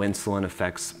 low insulin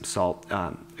affects salt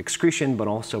excretion, but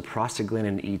also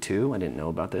prostaglandin E2. I didn't know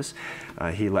about this.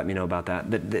 He let me know about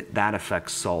that. That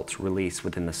affects salt release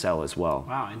within the cell as well.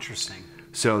 Wow, interesting.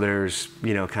 So there's,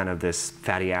 kind of this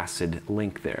fatty acid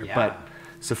link there. Yeah. But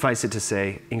suffice it to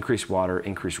say, increase water,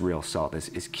 increase real salt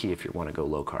is key if you want to go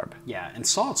low carb. Yeah, and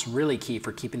salt's really key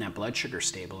for keeping that blood sugar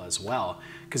stable as well.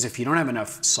 Because if you don't have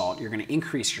enough salt, you're going to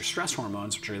increase your stress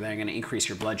hormones, which are then going to increase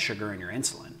your blood sugar and your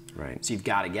insulin. Right. So you've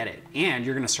got to get it. And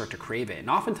you're going to start to crave it. And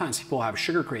oftentimes people have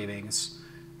sugar cravings.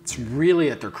 It's really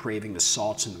that they're craving the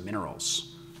salts and the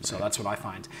minerals. So that's what I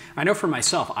find. I know for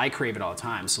myself, I crave it all the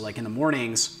time. So like in the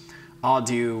mornings, I'll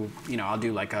do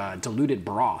like a diluted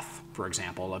broth, for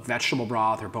example, like vegetable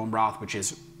broth or bone broth, which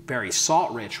is very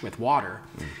salt rich with water,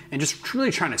 and just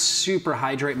really trying to super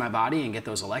hydrate my body and get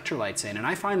those electrolytes in. And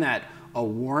I find that a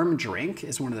warm drink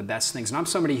is one of the best things. And I'm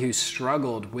somebody who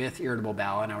struggled with irritable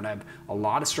bowel, and I would have a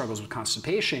lot of struggles with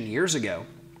constipation years ago.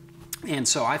 And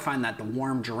so I find that the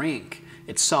warm drink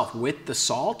itself with the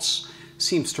salts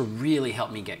seems to really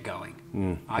help me get going.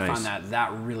 I find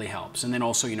that really helps. And then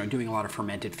also, doing a lot of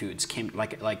fermented foods,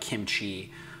 like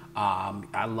kimchi.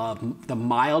 I love the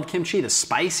mild kimchi. The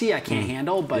spicy I can't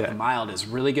handle, but the mild is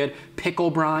really good.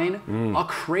 Pickle brine. I'll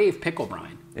crave pickle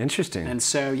brine. Interesting. And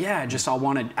so, I'll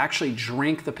want to actually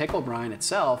drink the pickle brine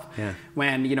itself. Yeah.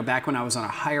 When, back when I was on a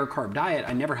higher carb diet,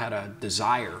 I never had a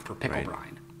desire for pickle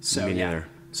brine. So, me neither.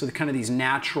 So the kind of these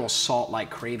natural salt-like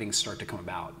cravings start to come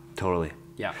about. Totally.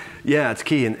 Yeah. Yeah, it's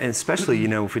key. And especially,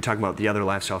 if we talk about the other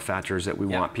lifestyle factors that we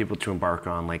want people to embark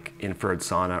on, like infrared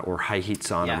sauna or high heat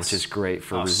sauna, which is great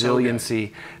for resiliency.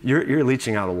 So you're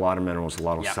leaching out a lot of minerals, a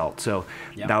lot of salt. So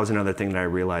that was another thing that I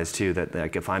realized too, that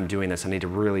like if I'm doing this, I need to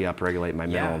really upregulate my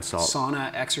mineral and salt.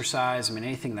 Sauna, exercise,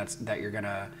 anything that you're going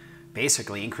to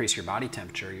basically increase your body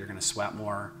temperature, you're going to sweat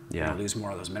more, you're going to lose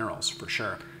more of those minerals for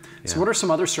sure. So what are some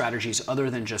other strategies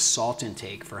other than just salt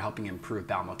intake for helping improve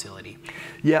bowel motility?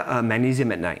 Yeah,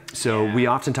 magnesium at night. So we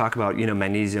often talk about,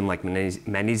 magnesium, like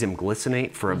magnesium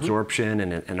glycinate for absorption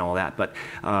and all that. But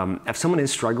if someone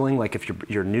is struggling, like if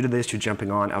you're new to this, you're jumping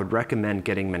on, I would recommend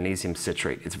getting magnesium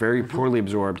citrate. It's very poorly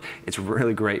absorbed. It's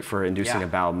really great for inducing a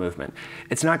bowel movement.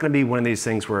 It's not going to be one of these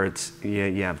things where it's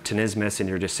you have tenesmus and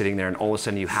you're just sitting there and all of a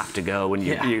sudden you have to go and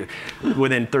you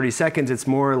within 30 seconds. It's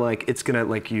more like it's going to,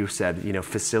 like you said,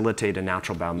 facilitate a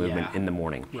natural bowel movement in the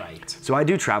morning. Right. So I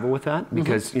do travel with that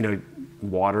because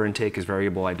water intake is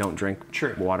variable. I don't drink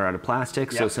water out of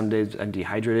plastic, so some days I'm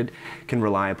dehydrated. Can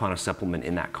rely upon a supplement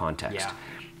in that context.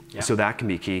 So that can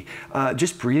be key.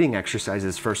 Just breathing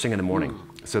exercises first thing in the morning.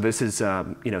 So this is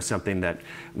something that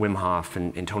Wim Hof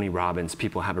and Tony Robbins,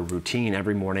 people have a routine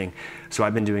every morning. So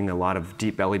I've been doing a lot of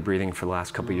deep belly breathing for the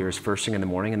last couple of years, first thing in the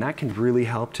morning, and that can really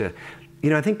help to,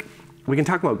 I think. We can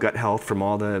talk about gut health from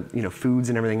all the foods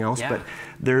and everything else, but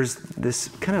there's this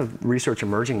kind of research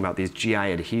emerging about these GI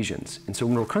adhesions. And so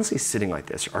when we're constantly sitting like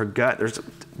this, our gut, there's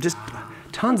just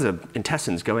tons of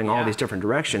intestines going all these different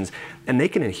directions, and they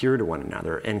can adhere to one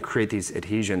another and create these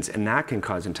adhesions, and that can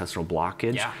cause intestinal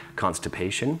blockage,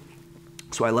 constipation.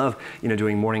 So I love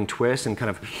doing morning twists and kind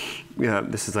of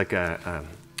this is like a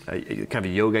kind of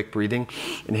a yogic breathing,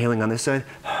 inhaling on this side,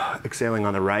 exhaling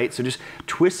on the right. So just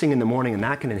twisting in the morning, and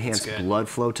that can enhance blood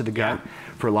flow to the gut. Yeah.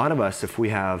 For a lot of us, if we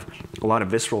have a lot of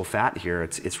visceral fat here,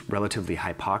 it's relatively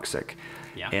hypoxic.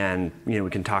 Yeah. And we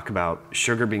can talk about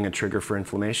sugar being a trigger for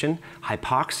inflammation.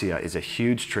 Hypoxia is a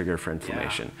huge trigger for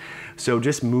inflammation. Yeah. So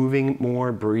just moving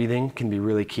more, breathing can be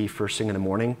really key first thing in the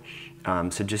morning.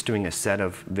 So just doing a set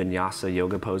of vinyasa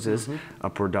yoga poses,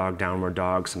 upward dog, downward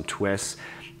dog, some twists,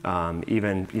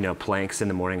 even planks in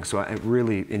the morning. So I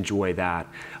really enjoy that.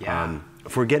 Yeah.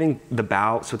 For getting the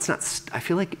bowel, so it's not, I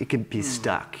feel like it could be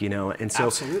stuck, and so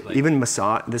Absolutely. even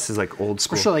massage, this is like old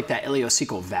school. Especially like that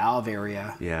ileocecal valve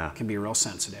area can be real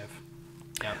sensitive.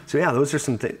 Yep. So yeah, those are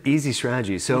some easy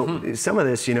strategies. So some of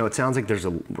this, it sounds like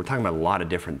we're talking about a lot of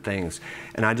different things.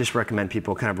 And I just recommend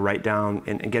people kind of write down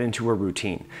and get into a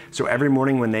routine. So every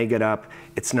morning when they get up,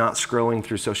 it's not scrolling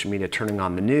through social media, turning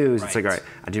on the news. Right. It's like, all right,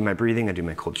 I do my breathing, I do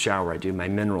my cold shower, I do my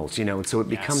minerals, and so it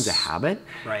becomes a habit.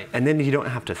 Right. And then you don't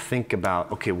have to think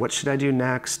about, okay, what should I do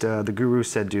next? The guru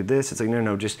said do this. It's like,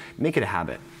 no, just make it a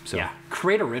habit. So. Yeah,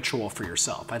 create a ritual for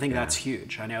yourself. I think that's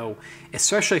huge. I know,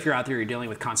 especially if you're out there, you're dealing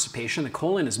with constipation, the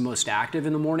colon is most active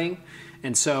in the morning.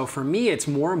 And so for me, it's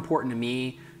more important to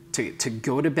me to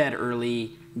go to bed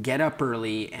early, get up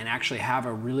early, and actually have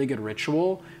a really good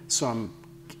ritual. So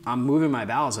I'm moving my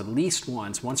bowels at least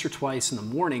once or twice in the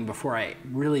morning before I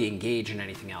really engage in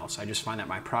anything else. I just find that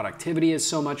my productivity is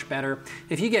so much better.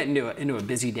 If you get into a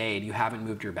busy day and you haven't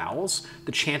moved your bowels,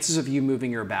 the chances of you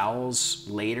moving your bowels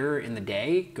later in the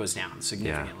day goes down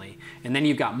significantly. Yeah. And then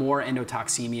you've got more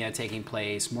endotoxemia taking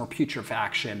place, more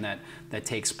putrefaction that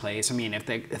takes place. I mean,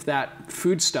 if that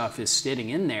food stuff is sitting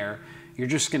in there, you're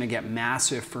just gonna get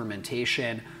massive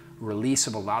fermentation, release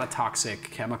of a lot of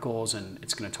toxic chemicals, and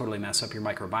it's going to totally mess up your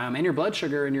microbiome and your blood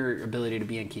sugar and your ability to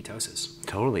be in ketosis.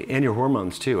 Totally, and your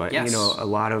hormones too. Yes. A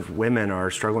lot of women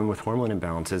are struggling with hormone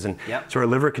imbalances, and so our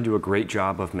liver can do a great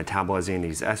job of metabolizing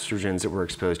these estrogens that we're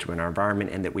exposed to in our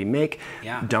environment and that we make,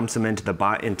 dumps them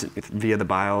into via the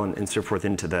bile and so forth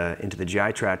into the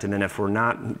GI tract, and then if we're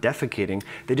not defecating,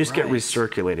 they just get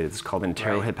recirculated. It's called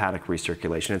enterohepatic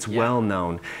recirculation. It's well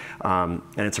known, and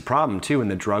it's a problem too in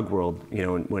the drug world.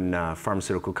 When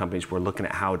pharmaceutical companies were looking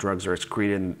at how drugs are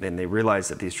excreted, and they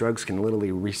realized that these drugs can literally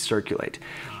recirculate.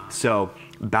 So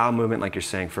bowel movement, like you're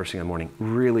saying, first thing in the morning,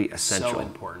 really essential. So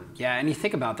important. Yeah, and you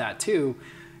think about that too,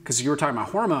 because you were talking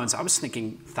about hormones, I was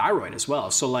thinking thyroid as well.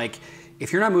 So like,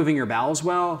 if you're not moving your bowels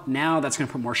well, now that's going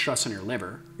to put more stress on your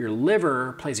liver. Your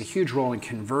liver plays a huge role in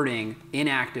converting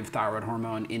inactive thyroid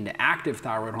hormone into active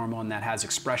thyroid hormone that has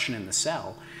expression in the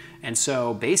cell. And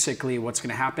so basically what's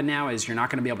going to happen now is you're not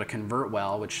going to be able to convert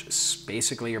well, which is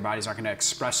basically your body's not going to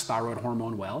express thyroid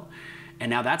hormone well.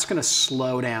 And now that's going to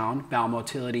slow down bowel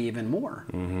motility even more.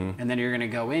 And then you're going to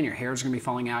go in, your hair's going to be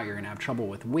falling out, you're going to have trouble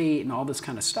with weight and all this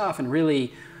kind of stuff. And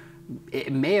really,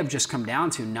 it may have just come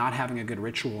down to not having a good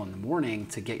ritual in the morning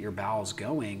to get your bowels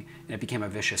going, and it became a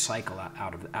vicious cycle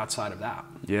outside of that.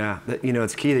 Yeah,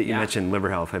 it's key that you mentioned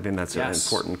liver health. I think that's an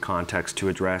important context to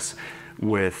address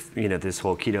with this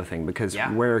whole keto thing, because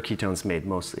where are ketones made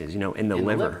mostly is in the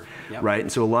liver. Right?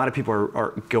 And so a lot of people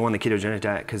are go on the ketogenic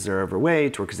diet because they're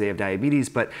overweight or because they have diabetes,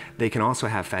 but they can also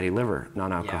have fatty liver,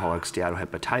 non-alcoholic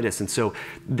steatohepatitis, and so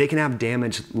they can have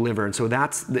damaged liver. And so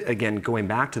that's again going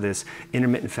back to this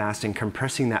intermittent fasting,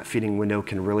 compressing that feeding window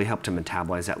can really help to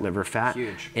metabolize that liver fat.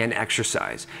 Huge. And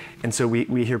exercise. And so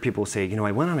we hear people say,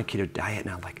 I went on a keto diet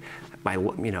and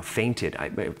I fainted. I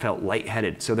felt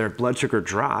lightheaded. So their blood sugar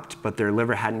dropped, but their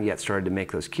liver hadn't yet started to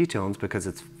make those ketones because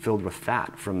it's filled with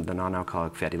fat from the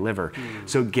non-alcoholic fatty liver.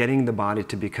 So getting the body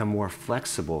to become more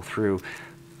flexible through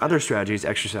other strategies,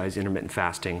 exercise, intermittent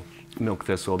fasting, milk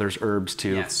thistle, there's herbs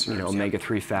too,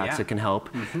 omega-3 fats that can help.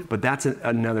 But that's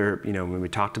another, when we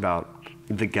talked about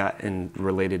the gut and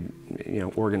related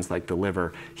organs like the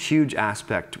liver, huge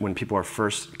aspect when people are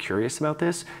first curious about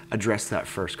this, address that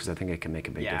first, because I think it can make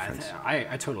a big difference.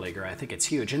 I totally agree. I think it's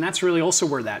huge. And that's really also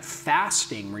where that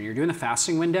fasting, when you're doing the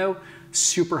fasting window,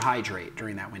 super hydrate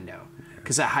during that window.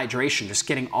 Because that hydration, just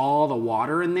getting all the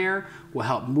water in there, will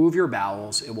help move your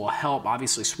bowels. It will help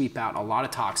obviously sweep out a lot of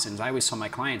toxins. I always tell my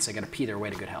clients they got to pee their way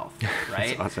to good health,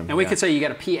 right? That's awesome. And we could say you got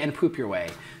to pee and poop your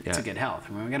way to good health.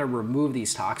 I mean, we got to remove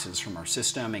these toxins from our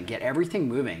system and get everything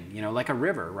moving, like a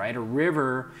river, right? A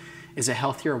river is a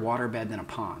healthier waterbed than a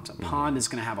pond. A pond is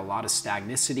going to have a lot of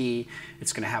stagnicity.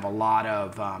 It's going to have a lot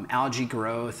of algae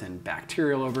growth and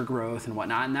bacterial overgrowth and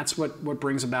whatnot, and that's what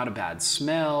brings about a bad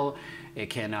smell. It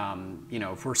can,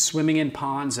 if we're swimming in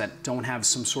ponds that don't have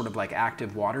some sort of like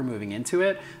active water moving into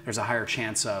it, there's a higher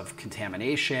chance of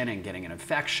contamination and getting an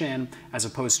infection, as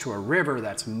opposed to a river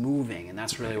that's moving. And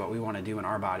that's really what we want to do in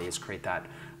our body, is create that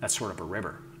sort of a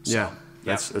river. So,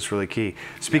 That's really key.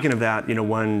 Speaking of that, you know,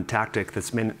 one tactic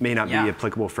that's may not be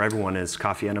applicable for everyone is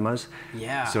coffee enemas.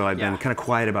 Yeah. So I've been kind of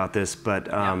quiet about this,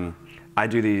 but I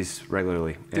do these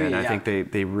regularly, and I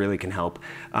think they really can help.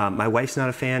 My wife's not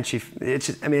a fan.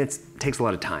 It takes a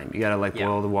lot of time. You got to like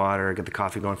boil the water, get the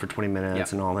coffee going for 20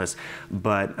 minutes, and all this.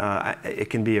 But it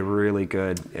can be a really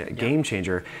good game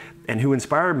changer. And who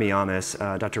inspired me on this,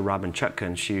 Dr. Robin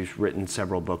Chutkan. She's written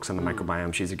several books on the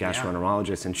microbiome. She's a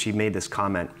gastroenterologist, and she made this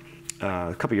comment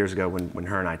a couple years ago when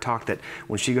her and I talked, that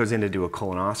when she goes in to do a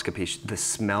colonoscopy, the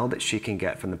smell that she can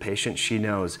get from the patient, she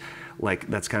knows like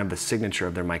that's kind of the signature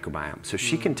of their microbiome. So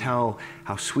she can tell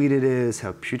how sweet it is,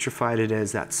 how putrefied it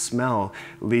is. That smell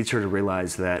leads her to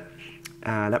realize that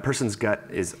that person's gut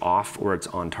is off or it's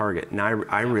on target. And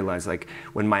I realize, like,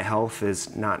 when my health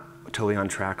is not totally on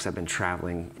track because I've been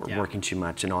traveling or working too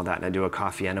much and all that, and I do a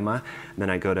coffee enema, and then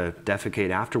I go to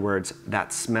defecate afterwards,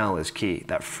 that smell is key,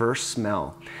 that first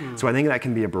smell. So I think that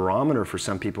can be a barometer for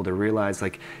some people to realize,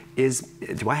 like,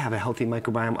 do I have a healthy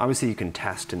microbiome? Obviously you can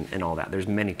test and all that. There's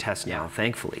many tests now,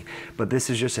 thankfully. But this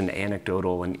is just an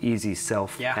anecdotal and easy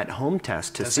at-home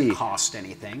test to see. Doesn't cost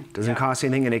anything. Doesn't cost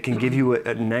anything, and it can give you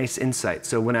a nice insight.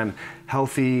 So when I'm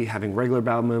healthy, having regular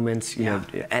bowel movements, you know,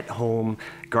 at home,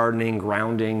 gardening,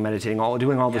 grounding, meditating,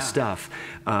 doing all this stuff,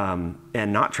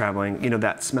 and not traveling, you know,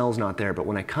 that smell's not there. But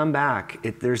when I come back,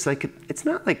 it's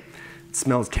not like it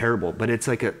smells terrible, but it's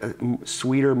like a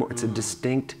sweeter, it's a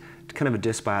distinct, kind of a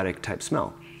dysbiotic type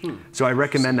smell. So I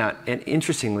recommend that. And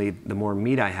interestingly, the more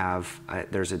meat I have,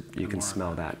 you can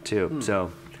smell that too.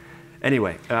 So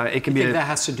anyway, it can be. I think that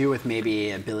has to do with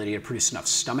maybe ability to produce enough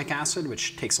stomach acid,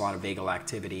 which takes a lot of vagal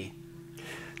activity.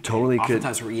 Totally could.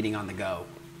 Oftentimes we're eating on the go.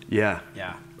 Yeah.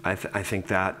 Yeah. I think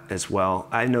that as well.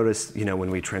 I noticed, you know,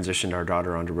 when we transitioned our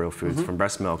daughter onto real foods from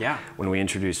breast milk, when we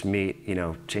introduced meat, you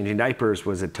know, changing diapers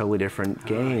was a totally different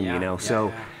game, you know.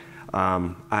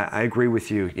 I agree with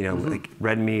you, you know, like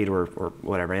red meat or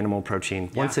whatever, animal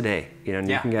protein, once a day, you know, and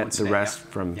you can get the rest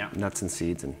from nuts and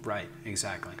seeds. Right,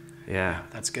 exactly. Yeah,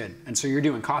 that's good. And so you're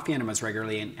doing coffee enemas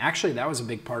regularly, and actually that was a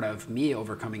big part of me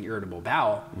overcoming irritable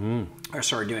bowel. I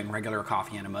started doing regular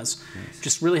coffee enemas,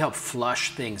 just really help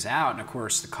flush things out. And of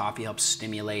course, the coffee helps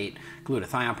stimulate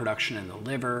glutathione production in the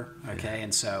liver. Okay,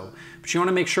 and so, but you want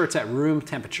to make sure it's at room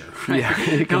temperature. Right?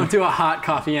 Yeah, don't do a hot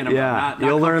coffee enema. Yeah,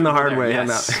 you'll learn the hard way.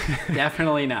 Yes,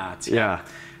 definitely not. Yeah.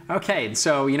 Okay, and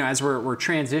so, you know, as we're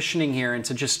transitioning here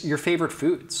into just your favorite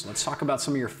foods, let's talk about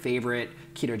some of your favorite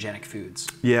ketogenic foods.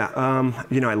 Yeah,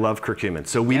 you know, I love curcumin.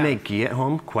 So we make ghee at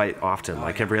home quite often,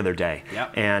 like every other day.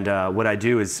 And what I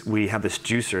do is we have this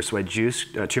juicer. So I juice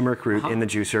turmeric root in the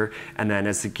juicer, and then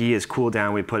as the ghee is cooled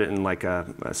down, we put it in like a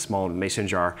small mason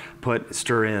jar,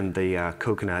 stir in the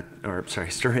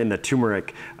stir in the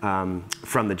turmeric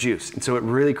from the juice. And so it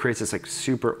really creates this like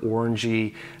super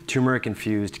orangey, turmeric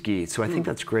infused ghee. So I think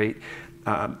that's great.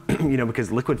 You know,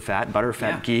 because liquid fat, butter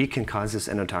fat ghee can cause this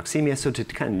endotoxemia, so to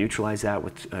kind of neutralize that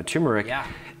with turmeric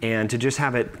and to just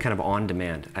have it kind of on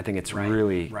demand, I think it's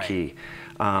really key.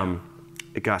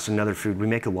 Gosh, another food, we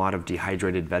make a lot of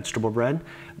dehydrated vegetable bread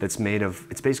that's made of,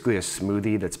 it's basically a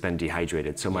smoothie that's been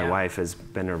dehydrated. So my wife has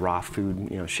been a raw food,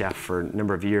 you know, chef for a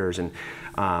number of years, and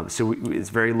so it's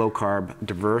very low carb,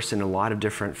 diverse in a lot of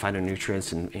different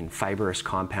phytonutrients and fibrous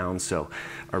compounds. So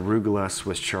arugula,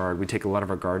 Swiss chard, we take a lot of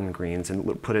our garden greens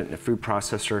and put it in a food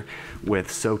processor with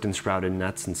soaked and sprouted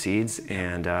nuts and seeds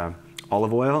and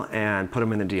olive oil, and put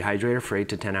them in the dehydrator for 8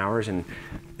 to 10 hours, and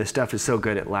the stuff is so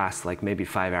good it lasts like maybe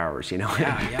 5 hours, you know,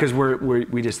 because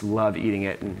we just love eating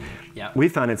it, and we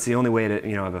found it's the only way to,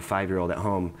 you know, have a 5-year-old at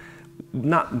home,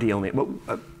 not the only, but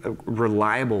a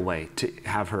reliable way to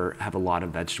have a lot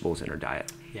of vegetables in her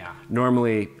diet.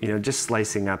 Normally, you know, just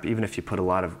slicing up, even if you put a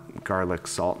lot of garlic,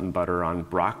 salt, and butter on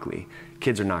broccoli,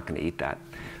 kids are not going to eat that.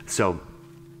 So.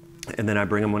 And then I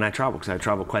bring them when I travel, because I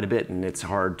travel quite a bit, and it's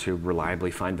hard to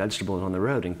reliably find vegetables on the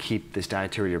road and keep this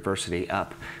dietary diversity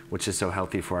up, which is so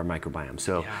healthy for our microbiome.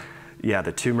 So yeah,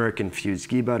 the turmeric infused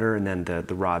ghee butter, and then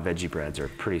the raw veggie breads are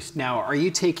pretty. Now, are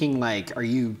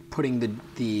you putting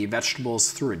the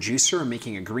vegetables through a juicer and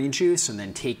making a green juice, and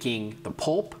then taking the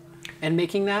pulp and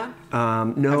making that?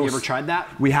 No. Have you ever tried that?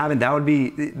 We haven't. That would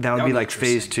be like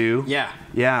phase 2. Yeah.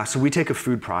 Yeah. So we take a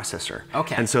food processor.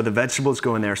 Okay. And so the vegetables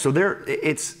go in there. So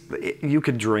you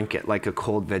could drink it like a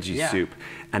cold veggie soup,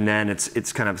 and then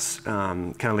it's kind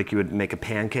of like you would make a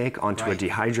pancake onto a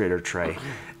dehydrator tray,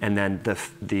 and then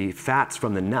the fats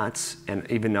from the nuts and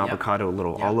even avocado, a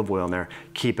little olive oil in there,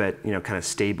 keep it, you know, kind of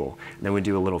stable. And then we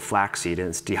do a little flaxseed, and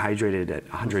it's dehydrated at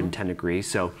 110 degrees.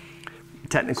 So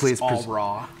technically, it's all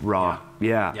raw. Raw,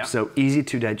 yeah. So easy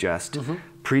to digest.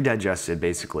 pre-digested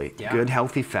basically, Yeah. good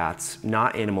healthy fats,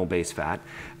 not animal-based fat,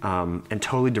 and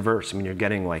totally diverse. I mean, you're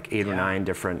getting like 8 or 9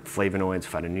 different flavonoids,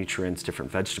 phytonutrients,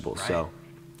 different vegetables. Right. So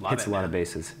Love hits it, a lot man. of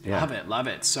bases. Yeah. Love it, love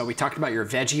it. So we talked about your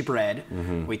veggie bread.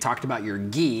 We talked about your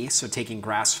ghee, so taking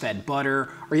grass-fed butter.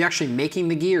 Are you actually making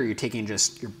the ghee, or are you taking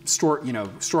just your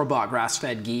store-bought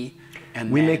grass-fed ghee? And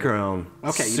We then, make our own.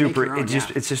 Okay, you super. make your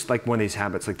own, It's just like one of these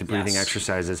habits, like the breathing Yes.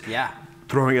 exercises. Yeah.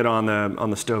 Throwing it on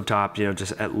the stovetop,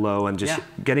 just at low, and just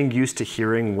getting used to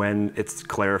hearing when it's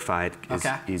clarified is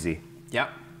easy. Yep.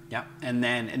 Yep. And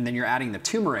then you're adding the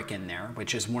turmeric in there,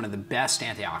 which is one of the best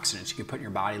antioxidants you can put in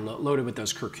your body, loaded with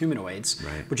those curcuminoids,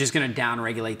 which is going to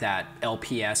downregulate that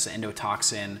LPS,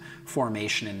 endotoxin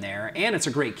formation in there. And it's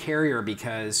a great carrier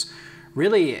because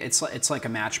really it's like a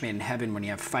match made in heaven when you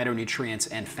have phytonutrients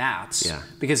and fats,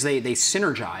 because they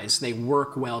synergize, they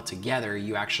work well together.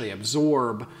 You actually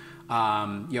absorb the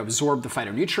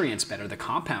phytonutrients better, the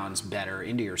compounds better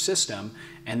into your system,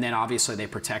 and then obviously they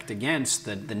protect against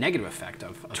the negative effect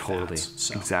of fats.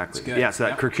 So exactly. it's good. Yeah, so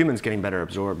that curcumin's getting better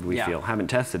absorbed, we feel. Haven't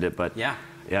tested it, but yeah,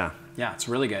 it's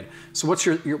really good. So what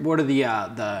are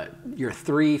your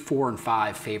 3, 4, and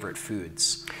 5 favorite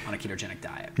foods on a ketogenic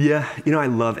diet? Yeah, I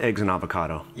love eggs and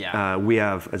avocado. Yeah. We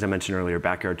have, as I mentioned earlier,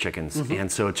 backyard chickens,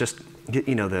 and so it's just the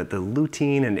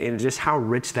lutein and just how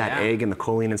rich that egg and the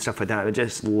choline and stuff like that. I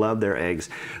just love their eggs.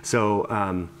 So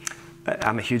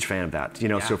I'm a huge fan of that.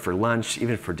 So for lunch,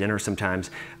 even for dinner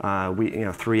sometimes, we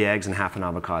 3 eggs and half an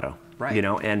avocado. Right.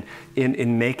 And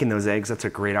in making those eggs, that's a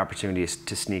great opportunity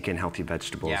to sneak in healthy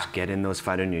vegetables, get in those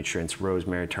phytonutrients,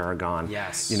 rosemary, tarragon.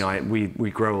 Yes.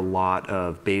 We grow a lot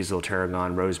of basil,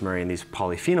 tarragon, rosemary, and these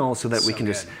polyphenols so that we can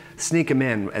just sneak them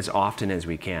in as often as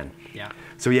we can. Yeah.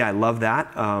 So I love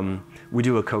that. We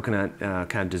do a coconut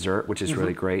kind of dessert, which is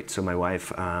really great. So my wife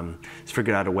has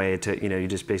figured out a way to, you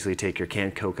just basically take your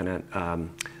canned coconut,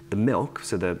 the milk,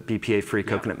 so the BPA-free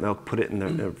coconut milk, put it in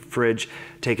the fridge,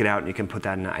 take it out, and you can put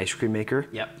that in an ice cream maker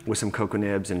with some cocoa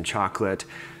nibs and chocolate.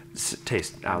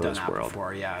 Tastes out of this world.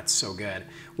 Before. Yeah, it's so good.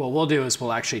 What we'll do is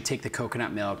we'll actually take the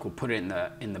coconut milk, we'll put it in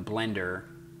the blender.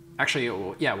 Actually,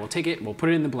 we'll take it, we'll put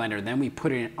it in the blender, then we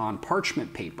put it on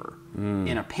parchment paper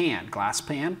in a pan, glass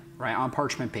pan, right, on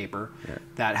parchment paper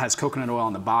that has coconut oil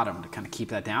on the bottom to kind of keep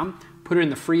that down. Put it in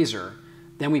the freezer,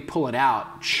 then we pull it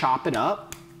out, chop it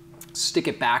up, stick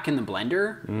it back in the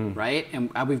blender, right?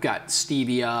 And we've got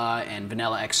stevia and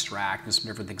vanilla extract and some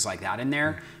different things like that in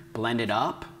there. Blend it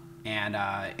up, and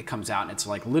it comes out, and it's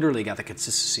like literally got the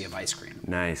consistency of ice cream.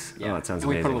 Nice. Yeah. Oh, that sounds amazing. And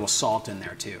we put a amazing. little salt in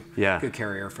there too. Yeah. Good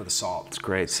carrier for the salt. It's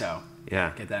great. So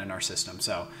yeah, get that in our system.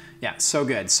 So yeah, so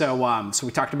good. So so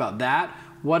we talked about that.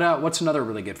 What's another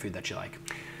really good food that you like?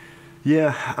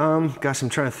 Yeah, gosh, I'm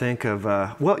trying to think of,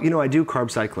 well, I do carb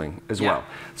cycling as well.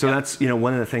 So that's,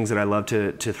 one of the things that I love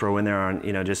to throw in there on,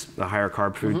 just a higher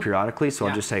carb food periodically. So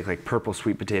I'll just take like purple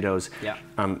sweet potatoes,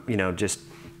 just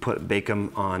bake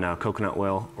them on coconut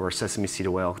oil or sesame seed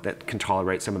oil that can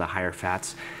tolerate some of the higher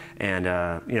fats, and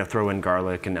throw in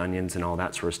garlic and onions and all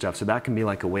that sort of stuff. So that can be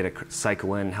like a way to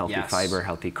cycle in healthy fiber,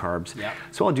 healthy carbs.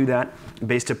 So I'll do that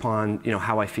based upon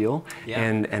how I feel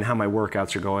and how my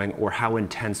workouts are going or how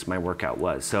intense my workout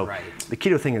was. So the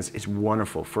keto thing is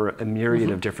wonderful for a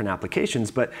myriad of different applications,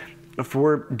 but if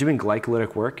we're doing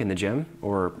glycolytic work in the gym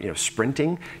or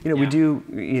sprinting, we do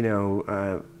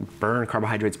burn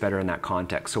carbohydrates better in that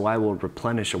context. So I will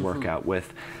replenish a workout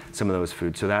with some of those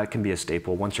foods. So that can be a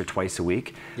staple once or twice a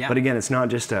week. But again, it's not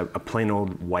just a plain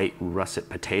old white russet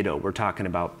potato. We're talking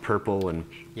about purple and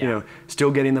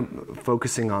still getting them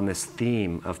focusing on this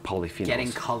theme of polyphenols.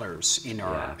 Getting colors into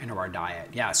our diet.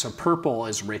 Yeah. So purple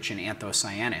is rich in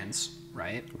anthocyanins,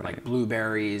 right? Like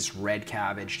blueberries, red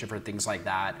cabbage, different things like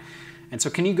that. And so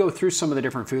can you go through some of the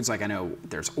different foods? Like I know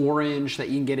there's orange that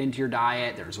you can get into your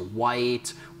diet, there's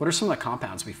white. What are some of the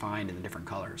compounds we find in the different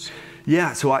colors?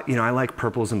 Yeah, so I like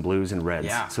purples and blues and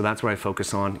reds. So that's what I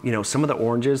focus on. Some of the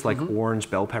oranges, like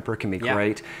orange bell pepper, can be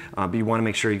great, but you want to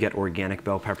make sure you get organic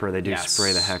bell pepper. They do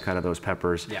spray the heck out of those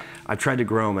peppers. I've tried to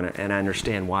grow them, and I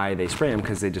understand why they spray them,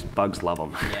 because bugs love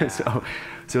them.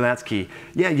 So that's key.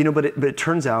 Yeah, but it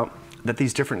turns out that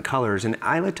these different colors, and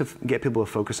I like to get people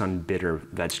to focus on bitter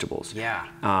vegetables.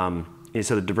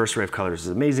 So the diverse array of colors is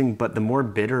amazing, but the more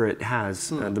bitter it has,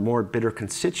 the more bitter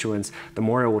constituents, the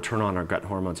more it will turn on our gut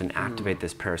hormones and activate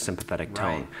this parasympathetic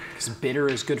tone. Because bitter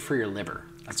is good for your liver.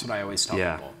 That's what I always tell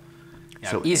people.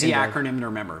 So easy acronym to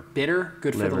remember. Bitter,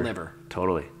 good for the liver.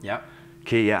 Totally. Yep.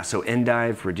 Okay, so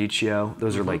endive, radicchio,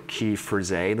 those are like key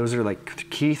frisee. Those are like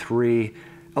key 3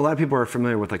 a lot of people are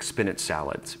familiar with like spinach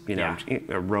salads, you know,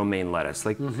 romaine lettuce,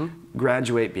 like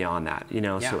graduate beyond that, you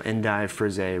know, so endive,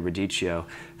 frisee, radicchio,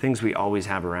 things we always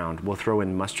have around. We'll throw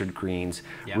in mustard greens,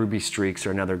 ruby streaks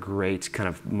are another great kind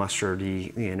of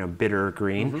mustardy, you know, bitter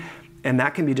green. And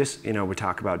that can be just, you know, we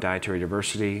talk about dietary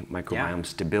diversity, microbiome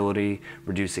stability,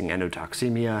 reducing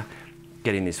endotoxemia,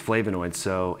 getting these flavonoids,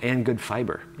 so, and good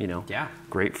fiber, you know,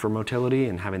 great for motility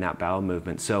and having that bowel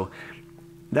movement. So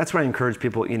that's what I encourage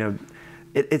people, you know,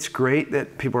 it's great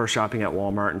that people are shopping at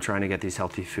Walmart and trying to get these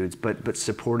healthy foods, but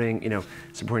supporting, you know,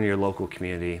 supporting your local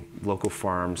community, local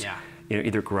farms, you know,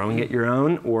 either growing it your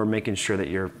own or making sure that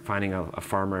you're finding a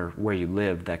farmer where you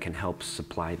live that can help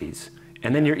supply these.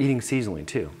 And then you're eating seasonally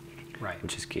too,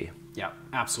 which is key. Yeah,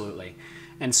 absolutely.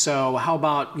 And so how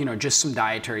about, you know, just some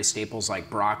dietary staples like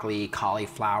broccoli,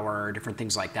 cauliflower, different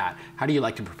things like that? How do you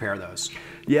like to prepare those?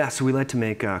 Yeah, so we like to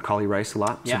make cauli rice a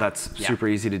lot, so that's super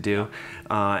easy to do.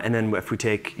 And then if we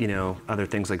take, you know, other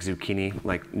things like zucchini,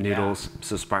 like noodles,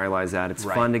 so spiralize that. It's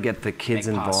fun to get the kids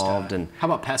involved. And how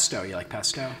about pesto? You like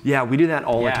pesto? Yeah, we do that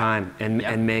all the time,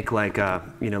 and make like a,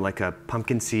 you know, like a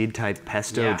pumpkin seed type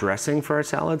pesto dressing for our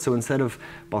salad. So instead of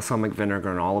balsamic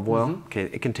vinegar and olive oil, okay,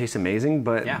 it can taste amazing,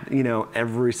 but you know,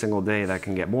 every single day that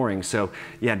can get boring. So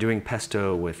yeah, doing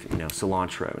pesto with, you know,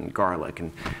 cilantro and garlic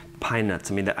and pine nuts.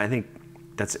 I mean, I think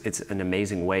it's an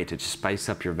amazing way to just spice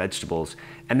up your vegetables,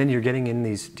 and then you're getting in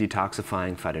these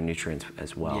detoxifying phytonutrients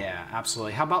as well. Yeah,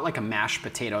 absolutely. How about like a mashed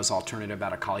potatoes alternative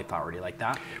out of cauliflower? Do you like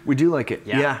that? We do like it.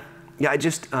 Yeah. I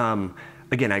just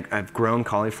again, I've grown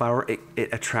cauliflower. It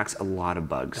attracts a lot of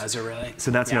bugs. Does it really?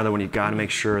 So that's another one. You've got to make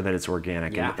sure that it's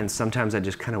organic. And sometimes I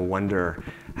just kind of wonder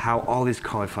how all these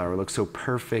cauliflower look so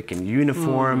perfect and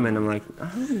uniform, and I'm like, I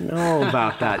don't know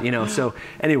about that, you know. So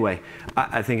anyway,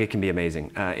 I think it can be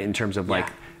amazing in terms of like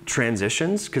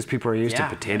transitions, because people are used to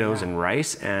potatoes and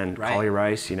rice, and cauli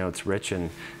rice, you know, it's rich in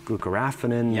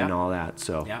glucoraphanin and all that.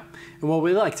 So and what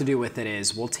we like to do with it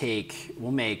is we'll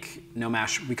make no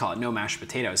mash, we call it no mashed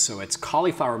potatoes. So it's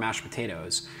cauliflower mashed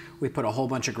potatoes. We put a whole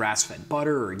bunch of grass-fed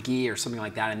butter or ghee or something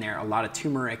like that in there, a lot of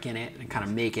turmeric in it, and kind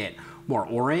of make it more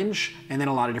orange, and then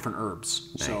a lot of different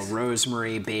herbs. So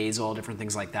rosemary, basil, different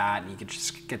things like that, and you can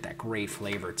just get that great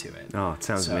flavor to it. Oh, it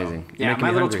sounds amazing. Yeah,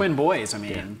 my little twin boys, I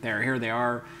mean, here they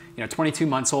are, you know, 22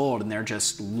 months old, and they're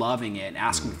just loving it,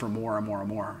 asking for more and more and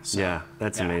more. So, yeah,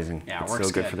 that's amazing. Yeah, it's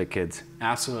so good for the kids.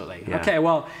 Absolutely. Okay,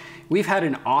 well, we've had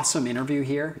an awesome interview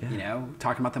here, you know,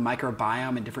 talking about the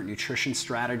microbiome and different nutrition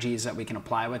strategies that we can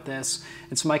apply with this.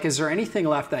 And so, Mike, is there anything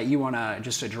left that you want to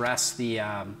just address the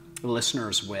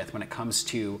listeners with when it comes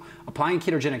to applying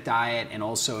ketogenic diet and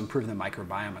also improving the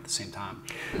microbiome at the same time?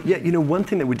 Yeah, you know, one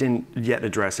thing that we didn't yet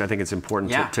address, I think it's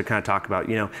important to kind of talk about,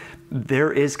 you know,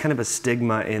 there is kind of a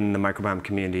stigma in the microbiome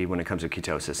community when it comes to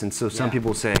ketosis. And so some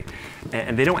people say,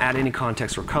 and they don't add any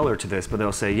context or color to this, but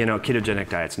they'll say, you know, ketogenic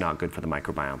diet's not good for the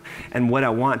microbiome. And what I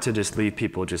want to just leave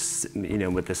people just, you know,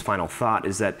 with this final thought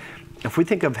is that if we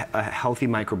think of a healthy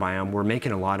microbiome, we're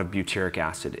making a lot of butyric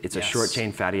acid. It's a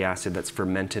short-chain fatty acid that's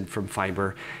fermented from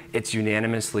fiber. It's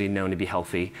unanimously known to be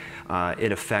healthy.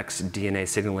 It affects DNA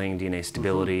signaling, DNA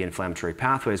stability, inflammatory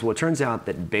pathways. Well, it turns out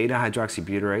that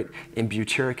beta-hydroxybutyrate and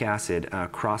butyric acid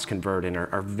cross-convert and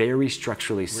are very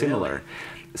structurally similar. Really?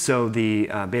 So the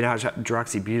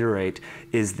beta-hydroxybutyrate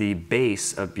is the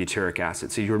base of butyric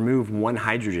acid. So you remove one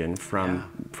hydrogen from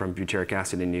butyric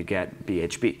acid and you get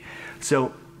BHB.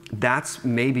 So that's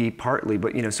maybe partly,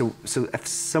 but you know, so if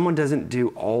someone doesn't do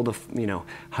all the, you know,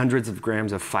 hundreds of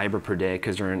grams of fiber per day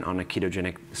because they're on a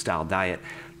ketogenic style diet,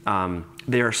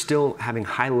 they are still having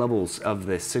high levels of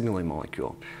the signaling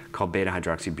molecule called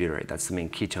beta-hydroxybutyrate. That's the main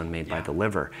ketone made by the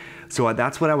liver. So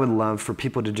that's what I would love for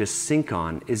people to just sink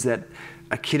on, is that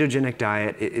a ketogenic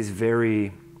diet is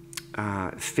very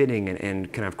fitting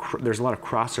and kind of, there's a lot of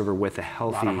crossover with a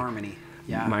healthy, a lot of harmony.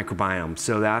 Microbiome.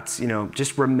 So that's, you know,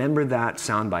 just remember that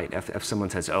soundbite. If someone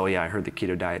says, oh yeah, I heard the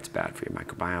keto diet's bad for your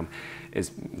microbiome,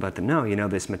 is let them know, you know,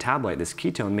 this metabolite, this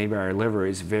ketone made by our liver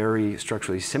is very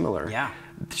structurally similar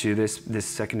to this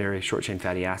secondary short chain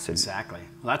fatty acid. Exactly.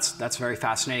 Well, that's very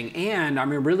fascinating. And I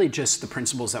mean, really just the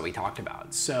principles that we talked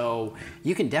about. So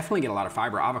you can definitely get a lot of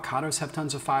fiber. Avocados have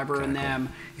tons of fiber in them.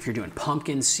 If you're doing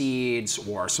pumpkin seeds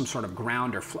or some sort of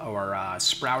ground or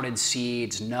sprouted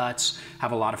seeds, nuts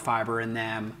have a lot of fiber in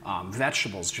them.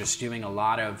 Vegetables, just doing a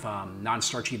lot of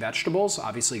non-starchy vegetables,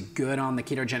 obviously good on the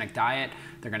ketogenic diet.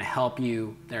 They're going to help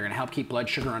you, they're going to help keep blood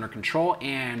sugar under control,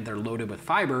 and they're loaded with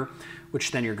fiber, which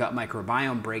then your gut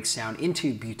microbiome breaks down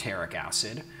into butyric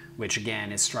acid, which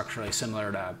again is structurally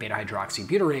similar to beta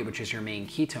hydroxybutyrate, which is your main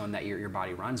ketone that your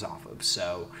body runs off of.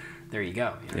 So there you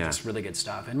go. Just really good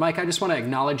stuff. And Mike, I just want to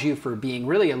acknowledge you for being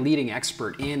really a leading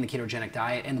expert in the ketogenic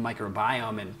diet and the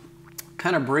microbiome, and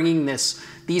kind of bringing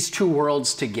these two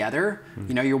worlds together.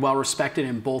 You're well respected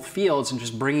in both fields, and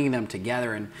just bringing them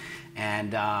together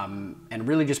and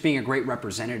really just being a great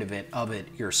representative of it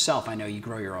yourself. I know you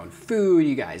grow your own food,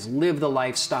 you guys live the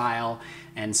lifestyle,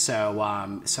 and so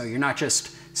you're not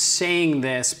just saying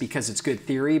this because it's good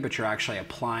theory, but you're actually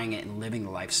applying it and living the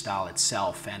lifestyle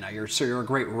itself. And you're a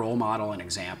great role model and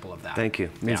example of that. Thank you.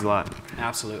 It means a lot.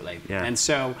 Absolutely. Yeah. And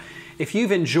so if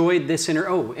you've enjoyed this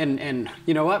and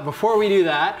you know what, before we do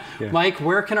that, Mike,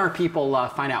 where can our people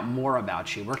find out more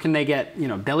about you? Where can they get,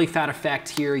 Belly Fat Effect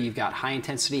here? You've got High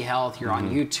Intensity Health, you're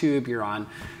on YouTube, you're on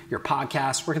your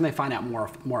podcast. Where can they find out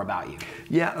more about you?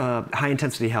 Yeah,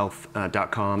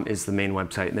 highintensityhealth.com is the main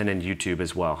website, and then in YouTube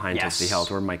as well, High Intensity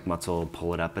Health, or Mike Mutzel will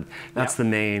pull it up. But that's the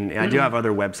main. I do have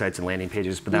other websites and landing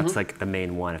pages, but that's like the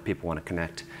main one if people want to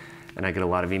connect. And I get a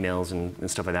lot of emails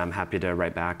and stuff like that. I'm happy to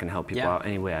write back and help people out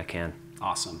any way I can.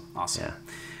 Awesome. Yeah.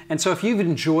 And so if you've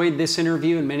enjoyed this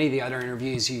interview and many of the other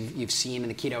interviews you've seen in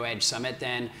the Keto Edge Summit,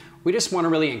 then we just want to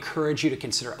really encourage you to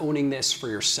consider owning this for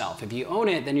yourself. If you own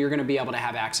it, then you're going to be able to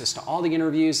have access to all the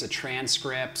interviews, the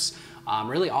transcripts,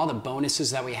 really all the bonuses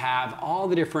that we have, all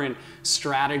the different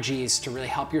strategies to really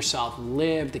help yourself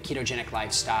live the ketogenic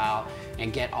lifestyle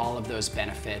and get all of those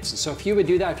benefits. And so if you would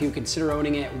do that, if you would consider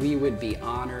owning it, we would be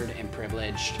honored and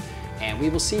privileged. And we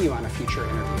will see you on a future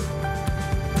interview.